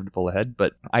didn't deserve to pull ahead,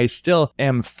 but I still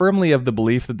am firmly of the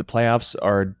belief that the playoffs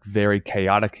are very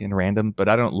chaotic and random, but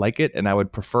I don't like it, and I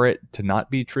would prefer it to not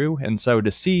be true. And so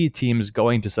to see teams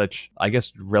going to such, I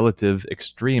guess, relative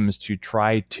extremes to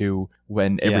try to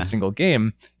win every single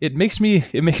game, it makes me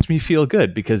feel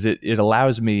good because it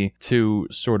allows me to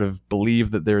sort of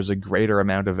believe that there's a greater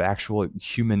amount of actual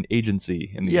human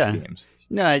agency in these games.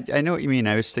 No, I know what you mean.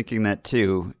 I was thinking that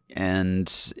too.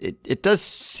 And it does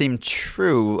seem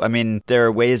true. I mean, there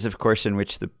are ways, of course, in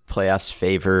which the playoffs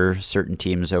favor certain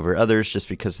teams over others just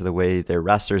because of the way their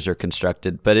rosters are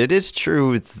constructed. But it is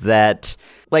true that,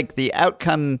 the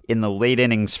outcome in the late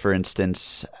innings, for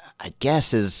instance, I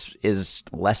guess is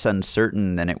less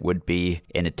uncertain than it would be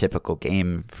in a typical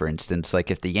game. For instance,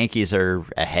 if the Yankees are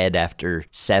ahead after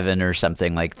 7 or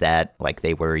something like that, like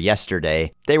they were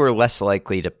yesterday, they were less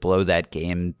likely to blow that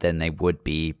game than they would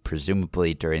be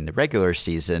presumably during the regular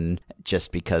season,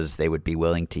 just because they would be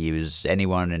willing to use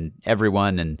anyone and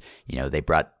everyone. And, they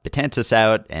brought Betances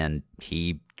out and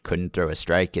he couldn't throw a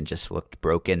strike and just looked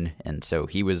broken. And so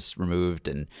he was removed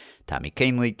and Tommy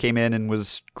Kahnle came in and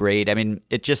was great. I mean,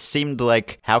 it just seemed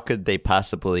like how could they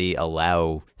possibly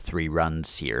allow 3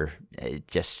 runs here? It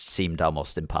just seemed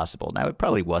almost impossible. Now, it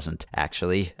probably wasn't,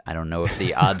 actually. I don't know if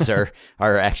the odds are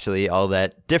actually all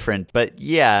that different. But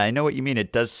yeah, I know what you mean.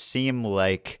 It does seem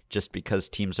like just because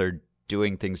teams are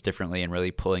doing things differently and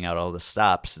really pulling out all the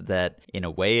stops, that in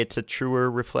a way it's a truer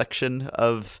reflection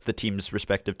of the team's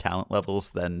respective talent levels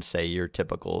than, say, your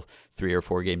typical 3 or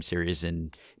 4 game series in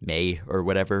May or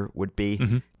whatever would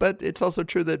be. But it's also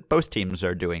true that both teams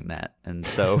are doing that. And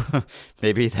so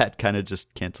maybe that kind of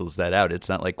just cancels that out. It's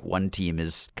not like one team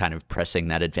is kind of pressing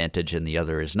that advantage and the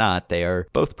other is not. They are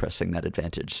both pressing that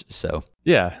advantage. So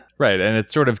yeah, right. And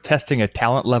it's sort of testing a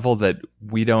talent level that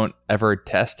we don't ever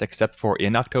test except for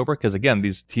in October. Because again,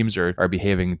 these teams are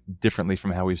behaving differently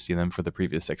from how we've seen them for the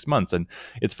previous 6 months. And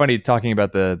it's funny talking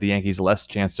about the Yankees' less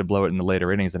chance to blow it in the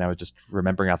later innings. And I was just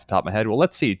remembering off the top of my head, well,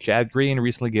 let's see. Chad Green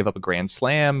recently gave up a grand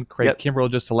slam. Craig Kimbrell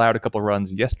just allowed a couple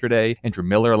runs yesterday. Andrew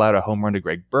Miller allowed a home run to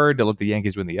Greg Bird to let the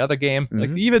Yankees win the other game.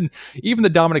 Even the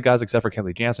dominant guys, except for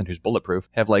Kenley Jansen, who's bulletproof,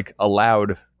 have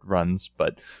allowed runs,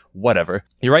 but whatever.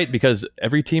 You're right, because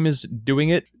every team is doing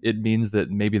it. It means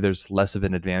that maybe there's less of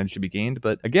an advantage to be gained.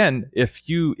 But again, if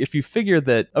you figure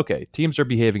that, okay, teams are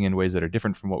behaving in ways that are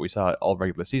different from what we saw all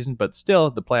regular season, but still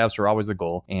the playoffs are always the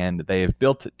goal, and they have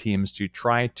built teams to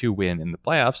try to win in the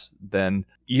playoffs, then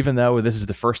even though this is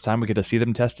the first time we get to see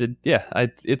them tested,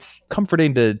 it's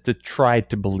comforting to try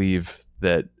to believe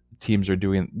that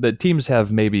teams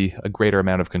have maybe a greater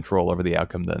amount of control over the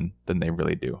outcome than they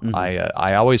really do. Mm-hmm.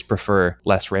 I always prefer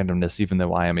less randomness, even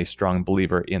though I am a strong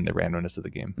believer in the randomness of the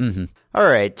game. Mm-hmm.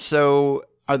 All right. So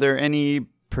are there any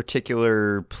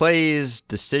particular plays,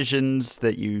 decisions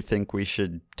that you think we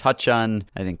should touch on?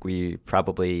 I think we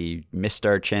probably missed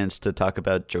our chance to talk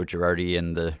about Joe Girardi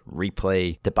and the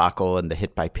replay debacle and the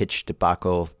hit by pitch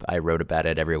debacle. I wrote about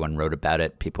it. Everyone wrote about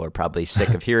it. People are probably sick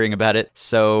of hearing about it.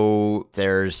 So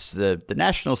there's the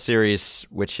National Series,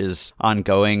 which is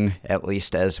ongoing, at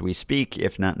least as we speak,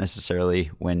 if not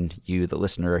necessarily when you, the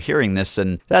listener, are hearing this.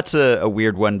 And that's a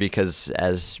weird one because,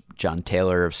 as John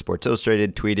Taylor of Sports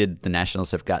Illustrated tweeted, the Nationals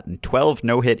have gotten 12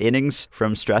 no-hit innings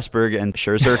from Strasburg and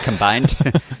Scherzer combined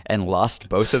and lost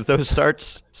both of those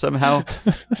starts somehow,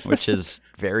 which is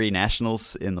very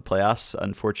Nationals in the playoffs.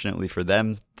 Unfortunately for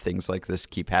them, things like this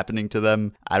keep happening to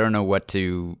them. I don't know what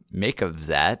to make of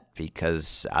that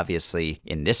because obviously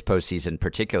in this postseason in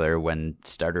particular, when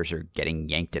starters are getting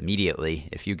yanked immediately,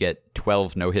 if you get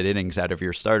 12 no-hit innings out of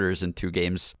your starters in 2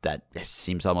 games, that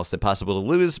seems almost impossible to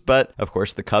lose. But of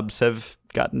course, the Cubs have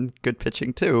gotten good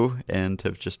pitching too and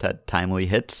have just had timely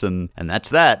hits, and that's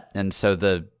that. And so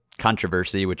the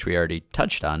controversy, which we already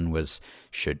touched on, was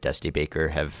should Dusty Baker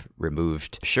have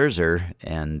removed Scherzer?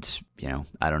 And,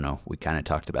 I don't know. We kind of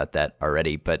talked about that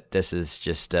already, but this is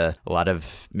just a lot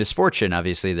of misfortune.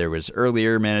 Obviously, there was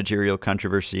earlier managerial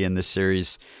controversy in this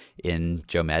series in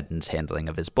Joe Maddon's handling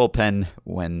of his bullpen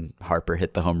when Harper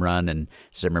hit the home run and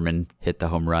Zimmerman hit the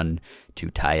home run to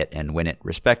tie it and win it,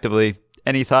 respectively.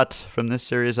 Any thoughts from this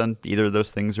series on either of those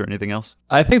things or anything else?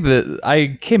 I think that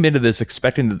I came into this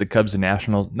expecting that the Cubs and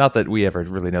Nationals, not that we ever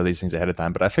really know these things ahead of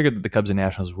time, but I figured that the Cubs and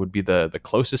Nationals would be the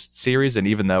closest series. And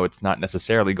even though it's not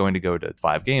necessarily going to go to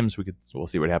 5 games, we'll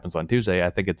see what happens on Tuesday.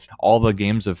 I think it's all the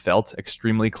games have felt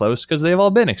extremely close because they've all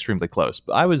been extremely close.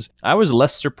 But I was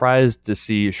less surprised to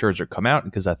see Scherzer come out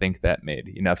because I think that made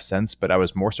enough sense. But I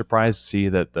was more surprised to see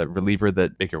that the reliever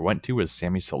that Baker went to was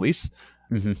Sammy Solis.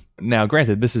 Mm-hmm. Now,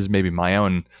 granted, this is maybe my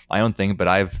own thing, but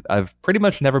I've pretty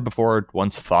much never before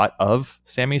once thought of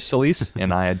Sammy Solis,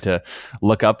 and I had to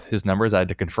look up his numbers. I had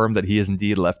to confirm that he is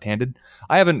indeed left-handed.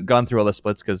 I haven't gone through all the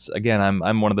splits because, again,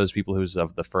 I'm one of those people who's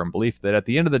of the firm belief that at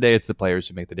the end of the day, it's the players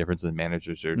who make the difference, and the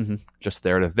managers are just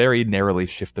there to very narrowly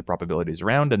shift the probabilities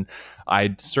around. And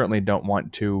I certainly don't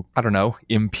want to,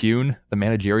 impugn the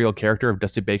managerial character of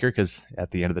Dusty Baker because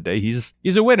at the end of the day, he's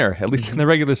a winner. At least in the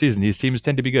regular season, these teams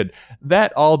tend to be good.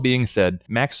 That all being said,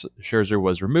 Max Scherzer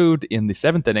was removed in the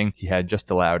 7th inning. He had just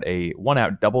allowed a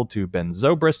 1-out double to Ben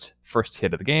Zobrist, first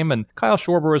hit of the game, and Kyle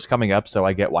Schwarber was coming up, so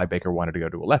I get why Baker wanted to go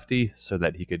to a lefty so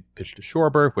that he could pitch to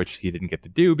Schwarber, which he didn't get to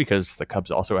do because the Cubs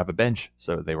also have a bench,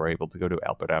 so they were able to go to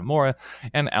Albert Almora,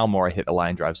 and Almora hit a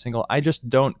line drive single. I just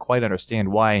don't quite understand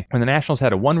why, when the Nationals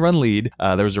had a 1-run lead,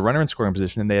 there was a runner in scoring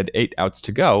position, and they had 8 outs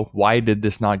to go. Why did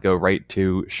this not go right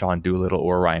to Sean Doolittle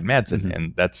or Ryan Madson?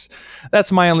 And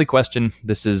that's my only question.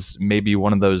 This is maybe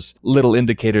one of those little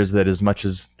indicators that as much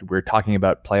as we're talking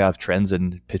about playoff trends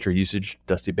and pitcher usage,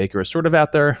 Dusty Baker is sort of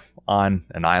out there on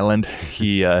an island.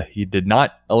 He did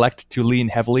not elect to lean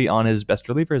heavily on his best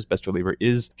reliever. His best reliever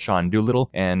is Sean Doolittle,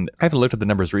 and I haven't looked at the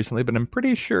numbers recently, but I'm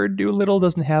pretty sure Doolittle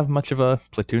doesn't have much of a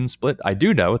platoon split. I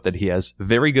do know that he has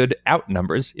very good out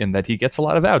numbers in that he gets a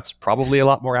lot of outs, probably a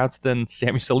lot more outs than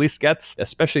Sammy Solis gets,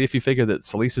 especially if you figure that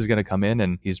Solis is going to come in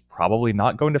and he's probably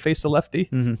not going to face a lefty.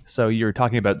 So you're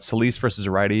talking about Solis versus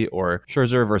a righty, or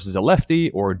Scherzer versus a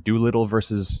lefty, or Doolittle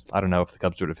versus, I don't know if the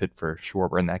Cubs would have hit for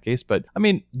Schwarber in that case, but I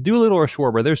mean, Doolittle or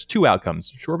Schwarber, there's 2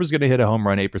 outcomes. Schwarber's going to hit a home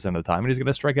run 8% of the time, and he's going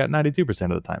to strike out 92% of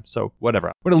the time. So whatever.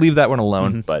 I'm going to leave that one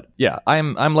alone. But yeah,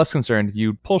 I'm less concerned.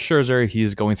 You pull Scherzer,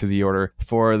 he's going through the order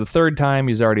for the 3rd time.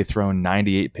 He's already thrown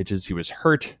 98 pitches. He was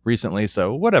hurt recently,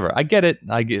 so whatever. I get it.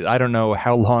 I don't know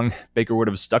how long Baker would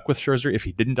have stuck with Scherzer if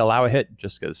he didn't allow a hit,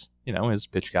 just because his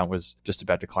pitch count was just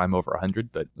about to climb over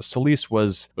 100. But Solis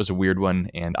was a weird one,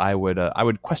 and I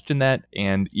would question that.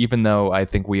 And even though I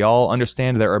think we all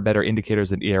understand there are better indicators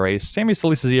than ERA, Sammy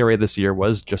Solis' ERA this year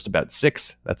was just about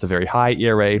 6. That's a very high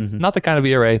ERA, not the kind of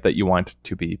ERA that you want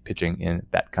to be pitching in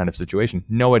that kind of situation.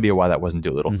 No idea why that wasn't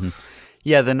Doolittle.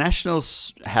 Yeah, the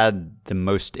Nationals had the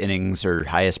most innings or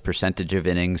highest percentage of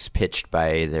innings pitched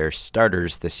by their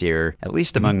starters this year, at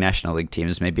least among National League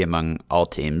teams, maybe among all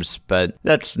teams. But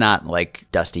that's not like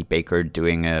Dusty Baker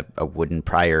doing a Wooden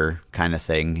Pryor kind of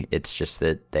thing. It's just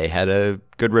that they had a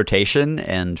good rotation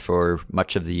and for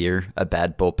much of the year, a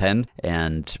bad bullpen.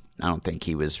 And I don't think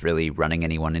he was really running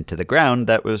anyone into the ground.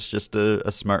 That was just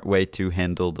a smart way to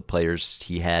handle the players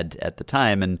he had at the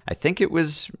time. And I think it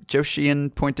was Joe Sheehan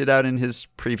pointed out in his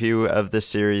preview of this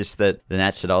series that the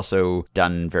Nats had also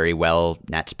done very well,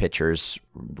 Nats pitchers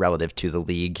relative to the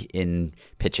league in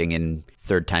pitching in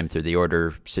third time through the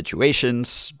order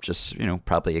situations, just,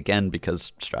 probably again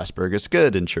because Strasburg is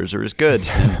good and Scherzer is good.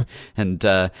 and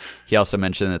he also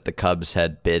mentioned that the Cubs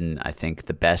had been, I think,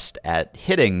 the best at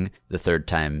hitting the third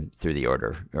time through the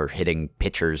order, or hitting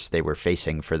pitchers they were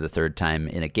facing for the third time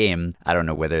in a game. I don't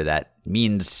know whether that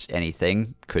means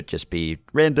anything. Could just be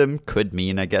random. Could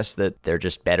mean, I guess, that they're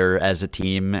just better as a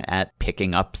team at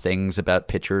picking up things about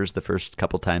pitchers the first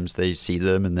couple times they see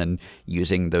them and then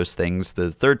using those things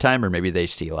the third time. Or maybe they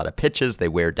see a lot of pitches. They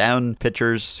wear down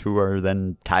pitchers who are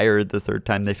then tired the third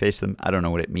time they face them. I don't know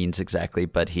what it means exactly,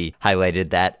 but he highlighted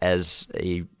that as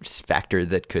a factor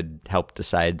that could help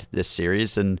decide this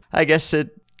series. And I guess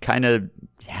it kind of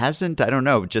hasn't. I don't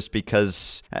know, just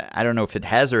because I don't know if it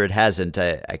has or it hasn't.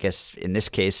 I guess in this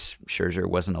case, Scherzer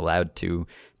wasn't allowed to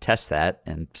test that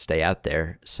and stay out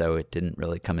there, so it didn't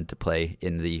really come into play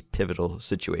in the pivotal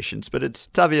situations. But it's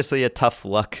obviously a tough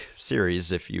luck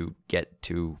series if you get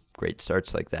to great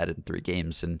starts like that in 3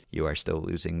 games and you are still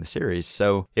losing the series.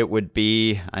 So it would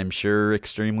be, I'm sure,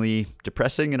 extremely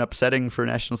depressing and upsetting for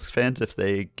Nationals fans if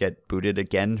they get booted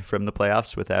again from the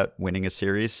playoffs without winning a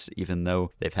series, even though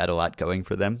they've had a lot going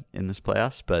for them in this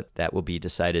playoffs. But that will be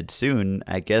decided soon.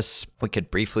 I guess we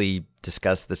could briefly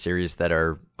discuss the series that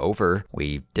are over.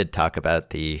 We did talk about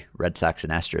the Red Sox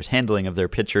and Astros handling of their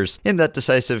pitchers in that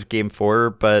decisive Game 4,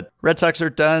 but Red Sox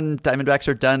are done, Diamondbacks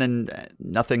are done, and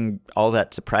nothing all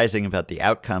that surprising about the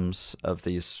outcomes of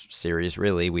these series,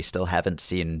 really. We still haven't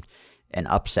seen an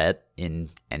upset in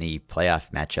any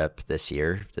playoff matchup this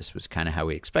year. This was kind of how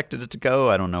we expected it to go.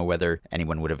 I don't know whether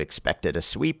anyone would have expected a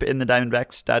sweep in the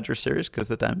Diamondbacks-Dodgers series because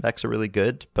the Diamondbacks are really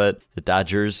good, but the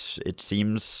Dodgers, it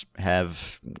seems,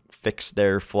 have fixed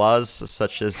their flaws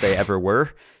such as they ever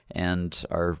were and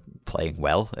are playing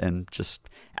well and just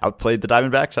outplayed the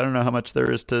Diamondbacks. I don't know how much there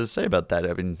is to say about that.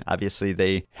 I mean, obviously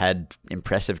they had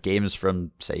impressive games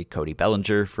from, say, Cody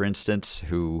Bellinger, for instance,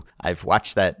 who I've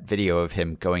watched that video of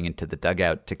him going into the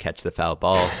dugout to catch the foul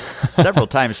ball several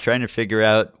times, trying to figure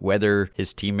out whether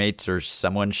his teammates or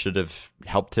someone should have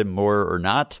helped him more or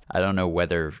not. I don't know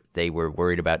whether they were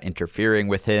worried about interfering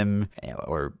with him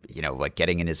or, like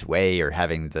getting in his way or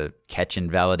having the catch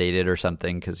invalidated or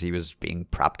something because he was being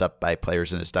propped up by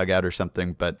players in his dugout or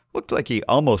something, but looked like he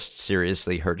almost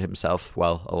seriously hurt himself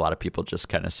while a lot of people just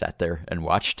kind of sat there and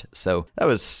watched. So that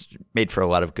was made for a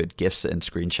lot of good GIFs and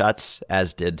screenshots,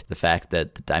 as did the fact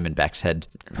that the Diamondbacks had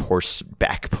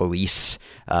horseback police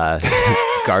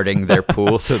guarding their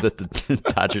pool so that the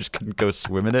Dodgers couldn't go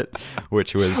swim in it,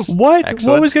 which was excellent.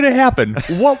 What was going to happen?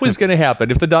 What was going to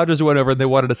happen if the Dodgers went over and they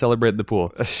wanted to celebrate in the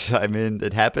pool? I mean,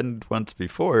 it happened once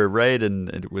before, right? And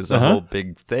it was a whole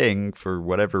big thing for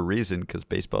whatever reason, because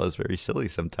baseball is very silly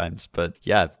sometimes. But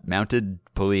yeah, mounted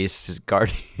police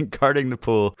guarding the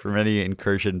pool from any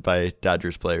incursion by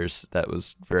Dodgers players. That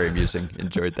was very amusing.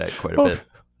 Enjoyed that quite a bit.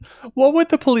 What would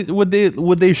the police would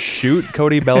they shoot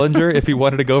Cody Bellinger if he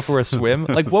wanted to go for a swim?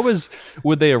 Like,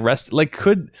 would they arrest? Like,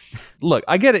 look,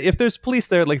 I get it. If there's police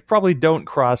there, like, probably don't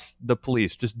cross the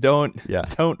police. Just don't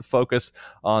focus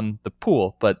on the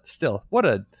pool. But still,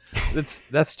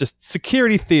 that's just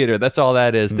security theater. That's all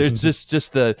that is. There's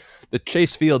just the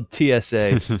Chase Field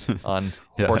TSA on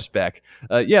horseback.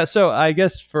 So I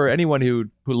guess for anyone who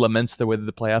laments the way that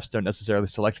the playoffs don't necessarily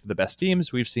select for the best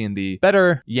teams, we've seen the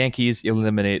better Yankees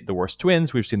eliminate the worst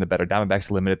Twins. We've seen the better Diamondbacks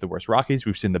eliminate the worst Rockies.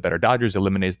 We've seen the better Dodgers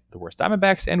eliminate the worst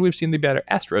Diamondbacks. And we've seen the better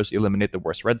Astros eliminate the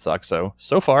worst Red Sox.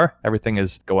 So far, everything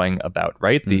is going about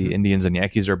right. The Indians and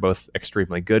Yankees are both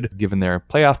extremely good given their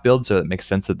playoff build, so it makes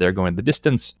sense that they're going the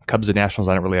distance. Cubs and Nationals,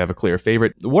 I don't really have a clear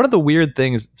favorite. One of the weird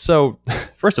things, so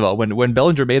first of all, when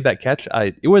Bellinger made that catch,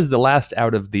 it was the last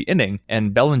out of the inning,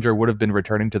 and Bellinger would have been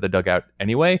returning to the dugout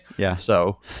anyway. Yeah.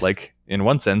 So, like, in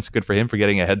one sense, good for him for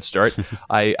getting a head start.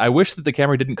 I wish that the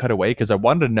camera didn't cut away because I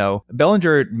wanted to know.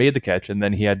 Bellinger made the catch, and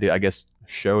then he had to, I guess,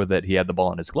 show that he had the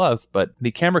ball in his glove, but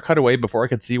the camera cut away before I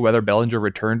could see whether Bellinger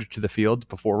returned to the field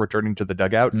before returning to the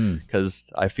dugout, because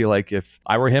I feel like if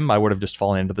I were him, I would have just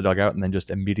fallen into the dugout and then just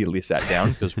immediately sat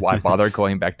down, because why bother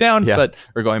going back down,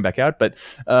 or going back out. But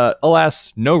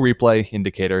alas, no replay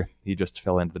indicator. He just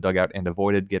fell into the dugout and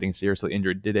avoided getting seriously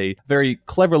injured. Did a very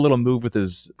clever little move with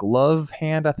his glove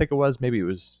hand, I think it was. Maybe it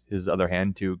was his other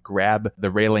hand, to grab the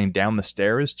railing down the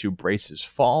stairs to brace his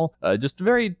fall. Just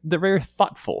very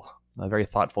thoughtful. A very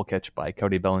thoughtful catch by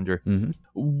Cody Bellinger.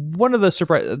 One of the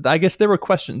surprise, I guess there were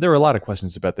a lot of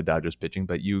questions about the Dodgers pitching,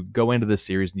 but you go into this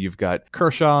series and you've got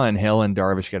Kershaw and Hill and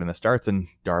Darvish getting the starts, and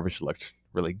Darvish looked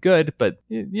really good, but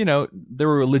there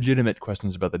were legitimate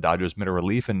questions about the Dodgers middle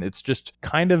relief, and it's just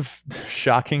kind of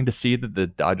shocking to see that the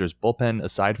Dodgers bullpen,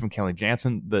 aside from Kenley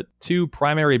Jansen, the two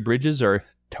primary bridges are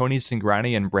Tony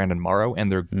Cingrani and Brandon Morrow, and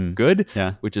they're good,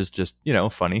 which is just,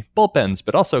 funny. Bullpens,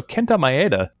 but also Kenta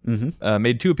Maeda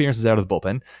made 2 appearances out of the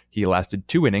bullpen. He lasted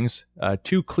 2 innings,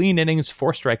 2 clean innings,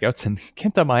 4 strikeouts, and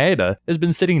Kenta Maeda has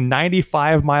been sitting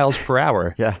 95 miles per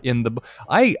hour in the...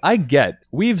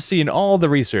 We've seen all the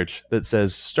research that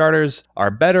says starters are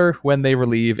better when they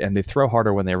relieve and they throw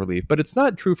harder when they relieve, but it's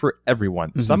not true for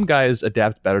everyone. Some guys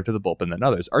adapt better to the bullpen than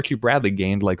others. Archie Bradley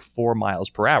gained like 4 miles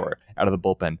per hour out of the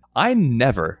bullpen. I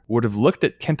never would have looked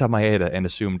at Kenta Maeda and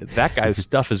assumed that guy's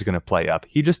stuff is going to play up.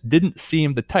 He just didn't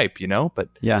seem the type, but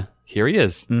here he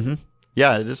is.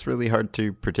 Yeah, it is really hard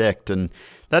to predict. And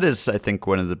that is, I think,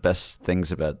 one of the best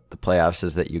things about the playoffs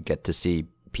is that you get to see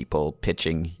people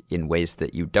pitching in ways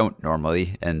that you don't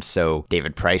normally. And so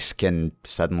David Price can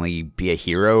suddenly be a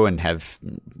hero and have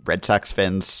Red Sox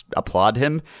fans applaud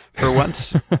him for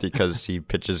once because he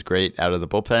pitches great out of the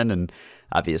bullpen. And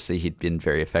obviously, he'd been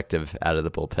very effective out of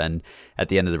the bullpen at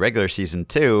the end of the regular season,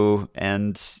 too.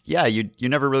 And yeah, you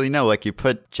never really know. Like, you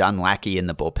put John Lackey in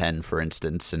the bullpen, for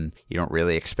instance, and you don't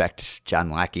really expect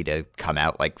John Lackey to come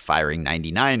out like firing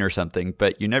 99 or something,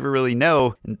 but you never really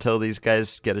know until these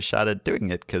guys get a shot at doing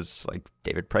it, because like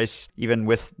David Price, even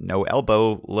with no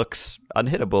elbow, looks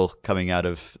unhittable coming out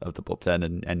of the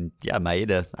bullpen. And yeah,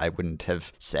 Maeda, I wouldn't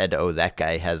have said, oh, that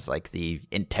guy has like the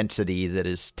intensity that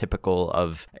is typical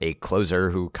of a closer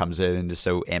who comes in and is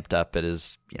so amped up and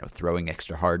is, throwing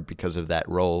extra hard because of that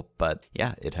role. But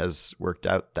yeah, it has worked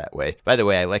out that way. By the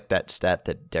way, I like that stat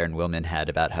that Darren Willman had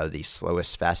about how the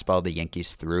slowest fastball the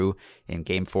Yankees threw in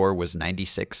Game 4 was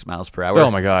 96 miles per hour.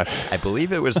 Oh my God. I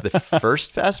believe it was the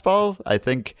first fastball.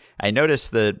 I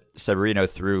noticed that Severino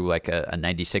threw like a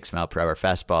 96 mile per hour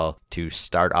fastball to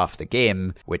start off the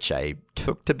game, which I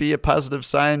took to be a positive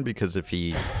sign, because if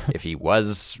he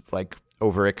was like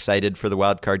overexcited for the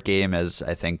wild card game, as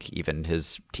I think even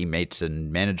his teammates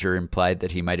and manager implied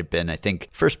that he might have been. I think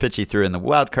first pitch he threw in the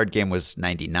wild card game was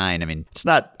 99. I mean, it's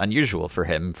not unusual for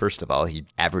him. First of all, he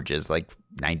averages like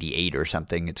 98 or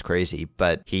something. It's crazy.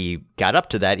 But he got up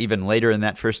to that even later in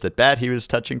that first at bat. He was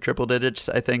touching triple digits,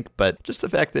 I think. But just the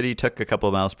fact that he took a couple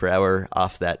of miles per hour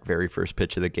off that very first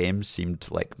pitch of the game seemed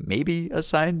like maybe a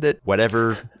sign that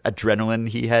whatever adrenaline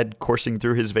he had coursing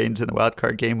through his veins in the wild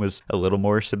card game was a little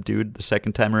more subdued the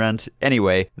second time around.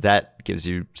 Anyway, that gives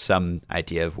you some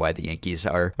idea of why the Yankees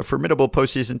are a formidable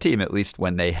postseason team, at least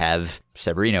when they have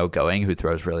Severino going, who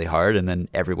throws really hard, and then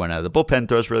everyone out of the bullpen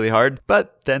throws really hard.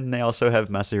 But then they also have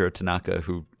Masahiro Tanaka,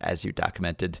 who, as you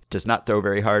documented, does not throw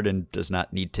very hard and does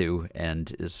not need to,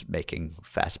 and is making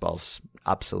fastballs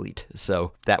obsolete.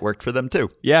 So that worked for them too.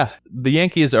 Yeah, the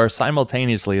Yankees are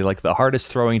simultaneously like the hardest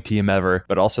throwing team ever,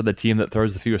 but also the team that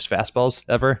throws the fewest fastballs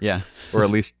ever. Yeah. Or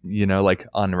at least, like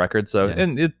on record. So,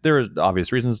 and there are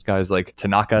obvious reasons. Guys like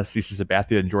Tanaka, CC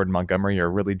Sabathia, and Jordan Montgomery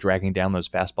are really dragging down those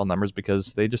fastball numbers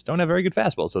because they just don't have very good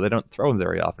fastballs, so they don't throw them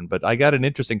very often. But I got an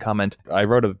interesting comment. I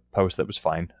wrote a post that was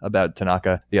fine about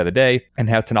Tanaka the other day and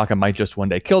how Tanaka might just one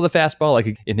day kill the fastball.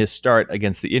 Like in his start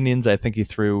against the Indians, I think he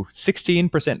threw 16%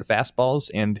 fastballs,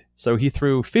 and so he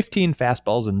threw 15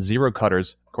 fastballs and 0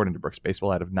 cutters, according to Brooks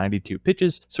Baseball, out of 92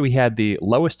 pitches. So he had the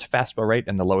lowest fastball rate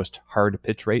and the lowest hard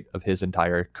pitch rate of his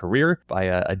entire career by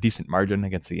a decent margin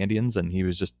against the Indians. And he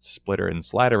was just splitter and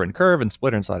slider and curve and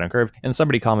splitter and slider and curve. And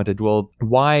somebody commented, well,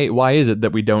 why is it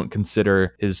that we don't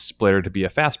consider his splitter to be a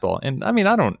fastball? And I mean,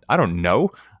 I don't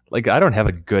know. Like, I don't have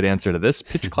a good answer to this.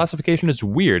 Pitch classification is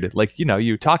weird. Like,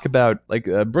 you talk about, like,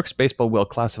 Brooks Baseball will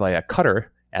classify a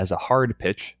cutter as a hard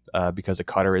pitch because a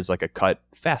cutter is like a cut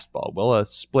fastball. Well, a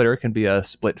splitter can be a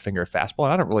split finger fastball.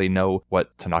 And I don't really know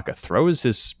what Tanaka throws.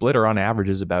 His splitter on average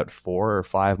is about 4 or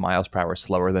 5 miles per hour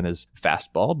slower than his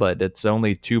fastball, but it's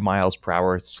only 2 miles per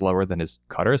hour slower than his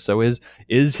cutter. So is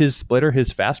his splitter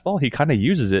his fastball? He kind of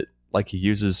uses it like he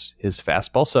uses his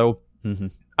fastball. So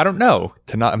I don't know.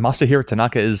 Masahiro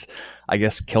Tanaka is, I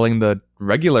guess, killing the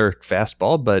regular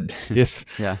fastball, but if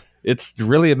Yeah. it's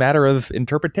really a matter of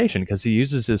interpretation because he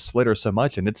uses his splitter so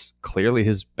much and it's clearly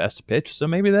his best pitch. So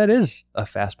maybe that is a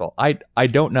fastball. I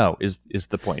don't know is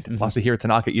the point. Masahiro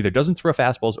Tanaka either doesn't throw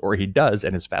fastballs or he does,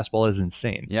 and his fastball is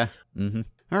insane. Yeah.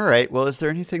 All right. Well, is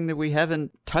there anything that we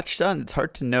haven't touched on? It's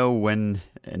hard to know when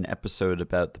an episode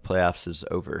about the playoffs is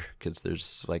over because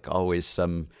there's like always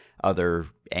some other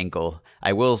angle.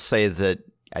 I will say that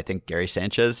I think Gary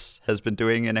Sanchez has been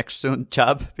doing an excellent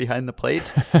job behind the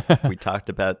plate. We talked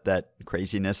about that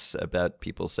craziness about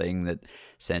people saying that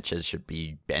Sanchez should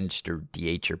be benched or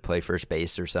DH or play first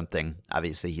base or something.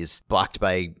 Obviously, he's blocked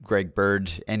by Greg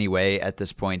Bird anyway at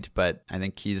this point, but I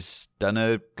think he's done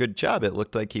a good job. It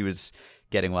looked like he was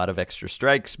getting a lot of extra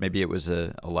strikes. Maybe it was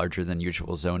a larger than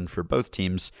usual zone for both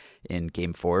teams in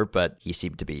Game 4, but he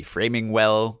seemed to be framing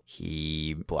well.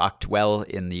 He blocked well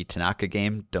in the Tanaka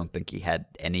game. Don't think he had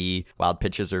any wild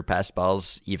pitches or pass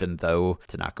balls, even though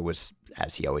Tanaka was,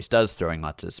 as he always does, throwing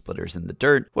lots of splitters in the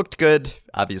dirt. Looked good.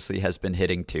 Obviously has been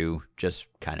hitting too. Just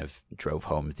kind of drove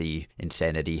home the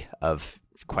insanity of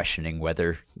questioning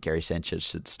whether Gary Sanchez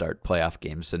should start playoff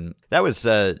games. And that was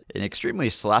an extremely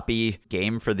sloppy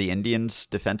game for the Indians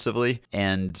defensively.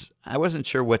 And I wasn't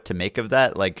sure what to make of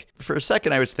that. Like, for a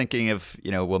second, I was thinking of,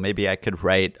 well, maybe I could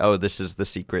write, oh, this is the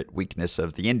secret weakness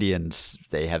of the Indians.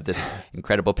 They have this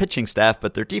incredible pitching staff,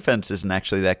 but their defense isn't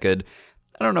actually that good.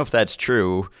 I don't know if that's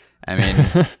true. I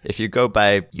mean, if you go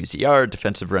by UZR,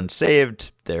 defensive runs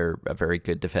saved, they're a very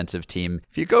good defensive team.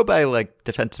 If you go by like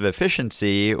defensive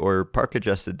efficiency or park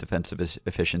adjusted defensive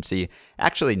efficiency,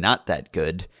 actually not that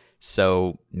good.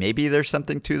 So maybe there's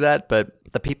something to that, but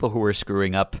the people who were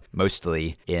screwing up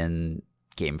mostly in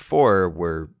Game 4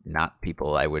 were not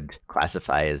people I would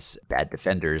classify as bad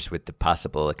defenders, with the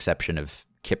possible exception of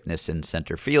Kipnis in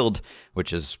center field,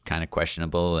 which is kind of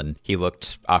questionable, and he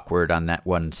looked awkward on that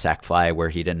one sac fly where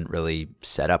he didn't really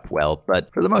set up well.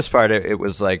 But for the most part, it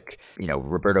was like,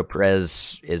 Roberto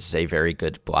Perez is a very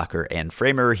good blocker and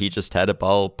framer. He just had a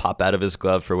ball pop out of his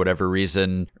glove for whatever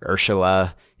reason.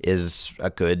 Urshela is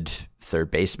a good third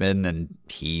baseman, and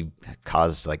he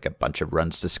caused like a bunch of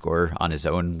runs to score on his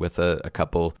own with a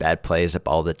couple bad plays, a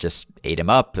ball that just ate him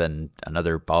up, and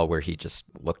another ball where he just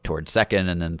looked towards second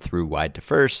and then threw wide to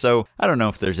first. So I don't know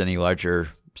if there's any larger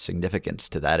significance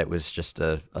to that. It was just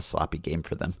a sloppy game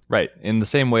for them. Right. In the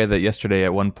same way that yesterday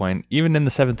at one point, even in the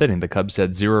 7th inning, the Cubs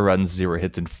had 0 runs, 0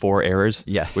 hits, and 4 errors.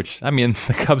 Yeah. Which, I mean,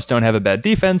 the Cubs don't have a bad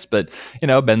defense, but,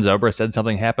 Ben Zobrist said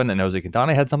something happened, and Jose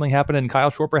Quintana had something happen, and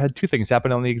Kyle Schwarber had 2 things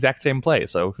happen on the exact same play.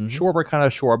 So Schwarber kind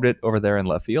of Schwarbed it over there in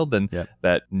left field, and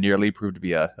that nearly proved to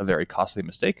be a very costly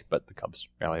mistake, but the Cubs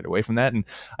rallied away from that. And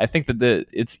I think that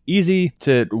it's easy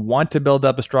to want to build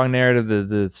up a strong narrative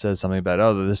that says something about,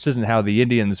 oh, this isn't how the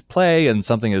Indians play, and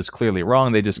something is clearly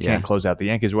wrong. They just can't close out the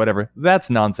Yankees, whatever. That's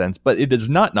nonsense. But it is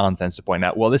not nonsense to point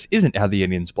out, well, this isn't how the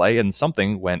Indians play, and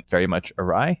something went very much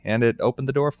awry, and it opened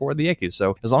the door for the Yankees.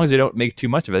 So as long as they don't make too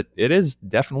much of it, it is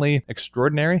definitely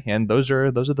extraordinary, and those are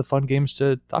the fun games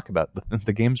to talk about.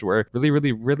 The games where really,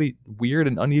 really, really weird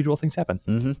and unusual things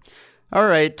happen. All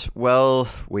right. Well,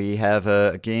 we have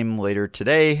a game later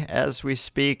today as we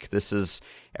speak. This is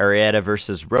Arrieta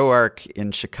versus Roark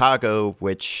in Chicago,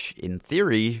 which in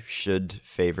theory should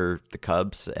favor the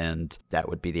Cubs, and that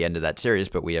would be the end of that series,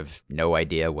 but we have no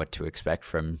idea what to expect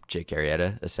from Jake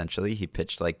Arrieta, essentially. He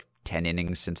pitched like 10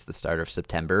 innings since the start of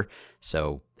September,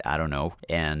 so I don't know.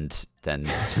 And then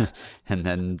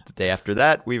the day after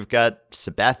that, we've got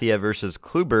Sabathia versus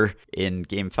Kluber in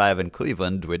Game 5 in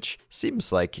Cleveland, which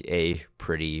seems like a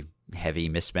pretty heavy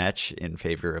mismatch in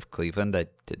favor of Cleveland. I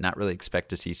did not really expect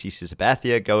to see CC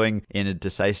Sabathia going in a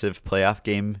decisive playoff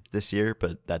game this year,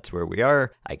 but that's where we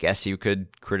are. I guess you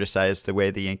could criticize the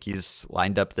way the Yankees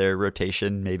lined up their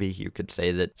rotation. Maybe you could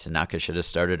say that Tanaka should have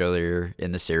started earlier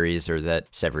in the series, or that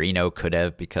Severino could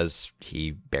have because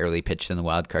he barely pitched in the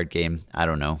wild card game. I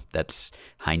don't know. That's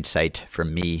hindsight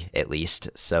from me, at least.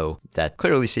 So that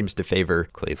clearly seems to favor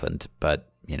Cleveland. But,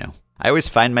 I always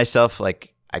find myself like,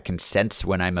 I can sense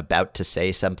when I'm about to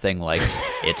say something like,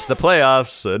 it's the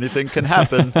playoffs, anything can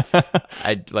happen.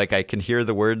 I can hear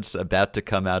the words about to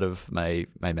come out of my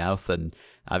mouth, and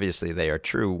obviously they are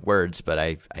true words, but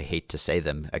I hate to say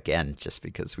them again just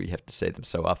because we have to say them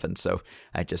so often. So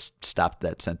I just stopped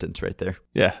that sentence right there.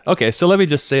 Yeah. Okay. So let me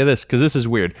just say this, because this is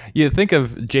weird. You think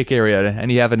of Jake Arrieta and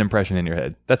you have an impression in your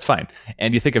head. That's fine.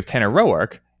 And you think of Tanner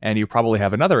Roark, and you probably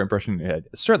have another impression in your head.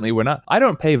 Certainly, I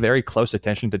don't pay very close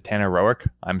attention to Tanner Roark.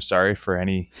 I'm sorry for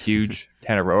any huge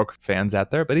Tanner Roark fans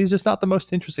out there, but he's just not the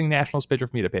most interesting Nationals pitcher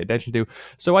for me to pay attention to.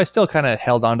 So I still kind of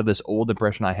held on to this old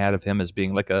impression I had of him as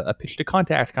being like a pitch to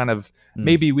contact kind of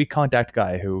maybe weak contact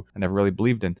guy who I never really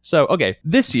believed in. So, okay,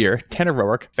 this year, Tanner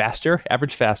Roark, faster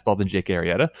average fastball than Jake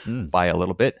Arrieta by a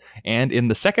little bit. And in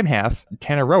the second half,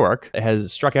 Tanner Roark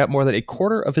has struck out more than a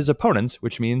quarter of his opponents,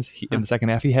 which means in the second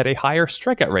half, he had a higher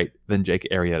strikeout rate than Jake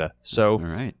Arrieta. So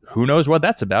who knows what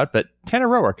that's about, but Tanner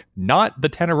Roark, not the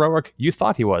Tanner Roark you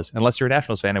thought he was, unless you're a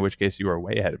Nationals fan, in which case you are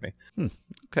way ahead of me.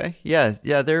 Okay. Yeah.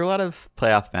 There are a lot of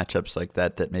playoff matchups like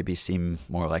that maybe seem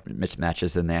more like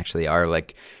mismatches than they actually are.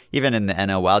 Like even in the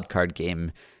NL wildcard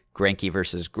game, Greinke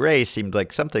versus Gray seemed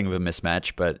like something of a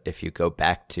mismatch, but if you go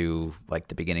back to like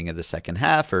the beginning of the second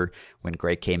half or when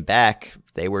Gray came back,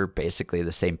 they were basically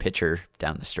the same pitcher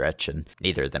down the stretch, and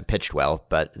neither of them pitched well,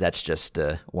 but that's just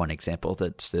one example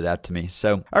that stood out to me.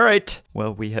 So, all right,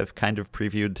 well, we have kind of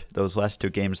previewed those last two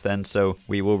games then, so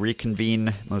we will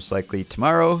reconvene most likely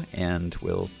tomorrow, and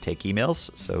we'll take emails,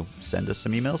 so send us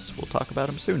some emails. We'll talk about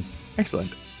them soon.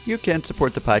 Excellent. You can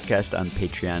support the podcast on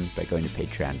Patreon by going to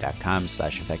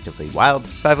patreon.com/effectivelywild.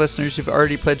 5 listeners who've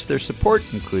already pledged their support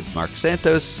include Mark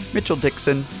Santos, Mitchell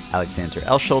Dixon, Alexander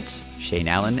Elschultz, Shane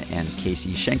Allen, and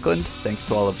Casey Schenkland. Thanks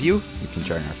to all of you. You can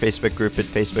join our Facebook group at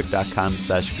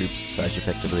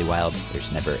facebook.com/groups/effectivelywild.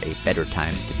 There's never a better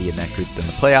time to be in that group than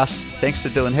the playoffs. Thanks to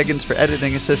Dylan Higgins for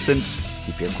editing assistance.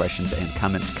 Keep your questions and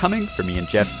comments coming for me and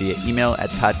Jeff via email at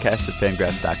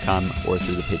podcast@fangraphs.com or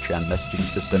through the Patreon messaging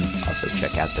system. Also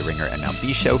check out the Ringer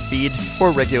MLB Show feed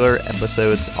for regular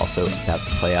episodes also about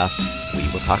the playoffs. We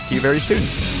will talk to you very soon.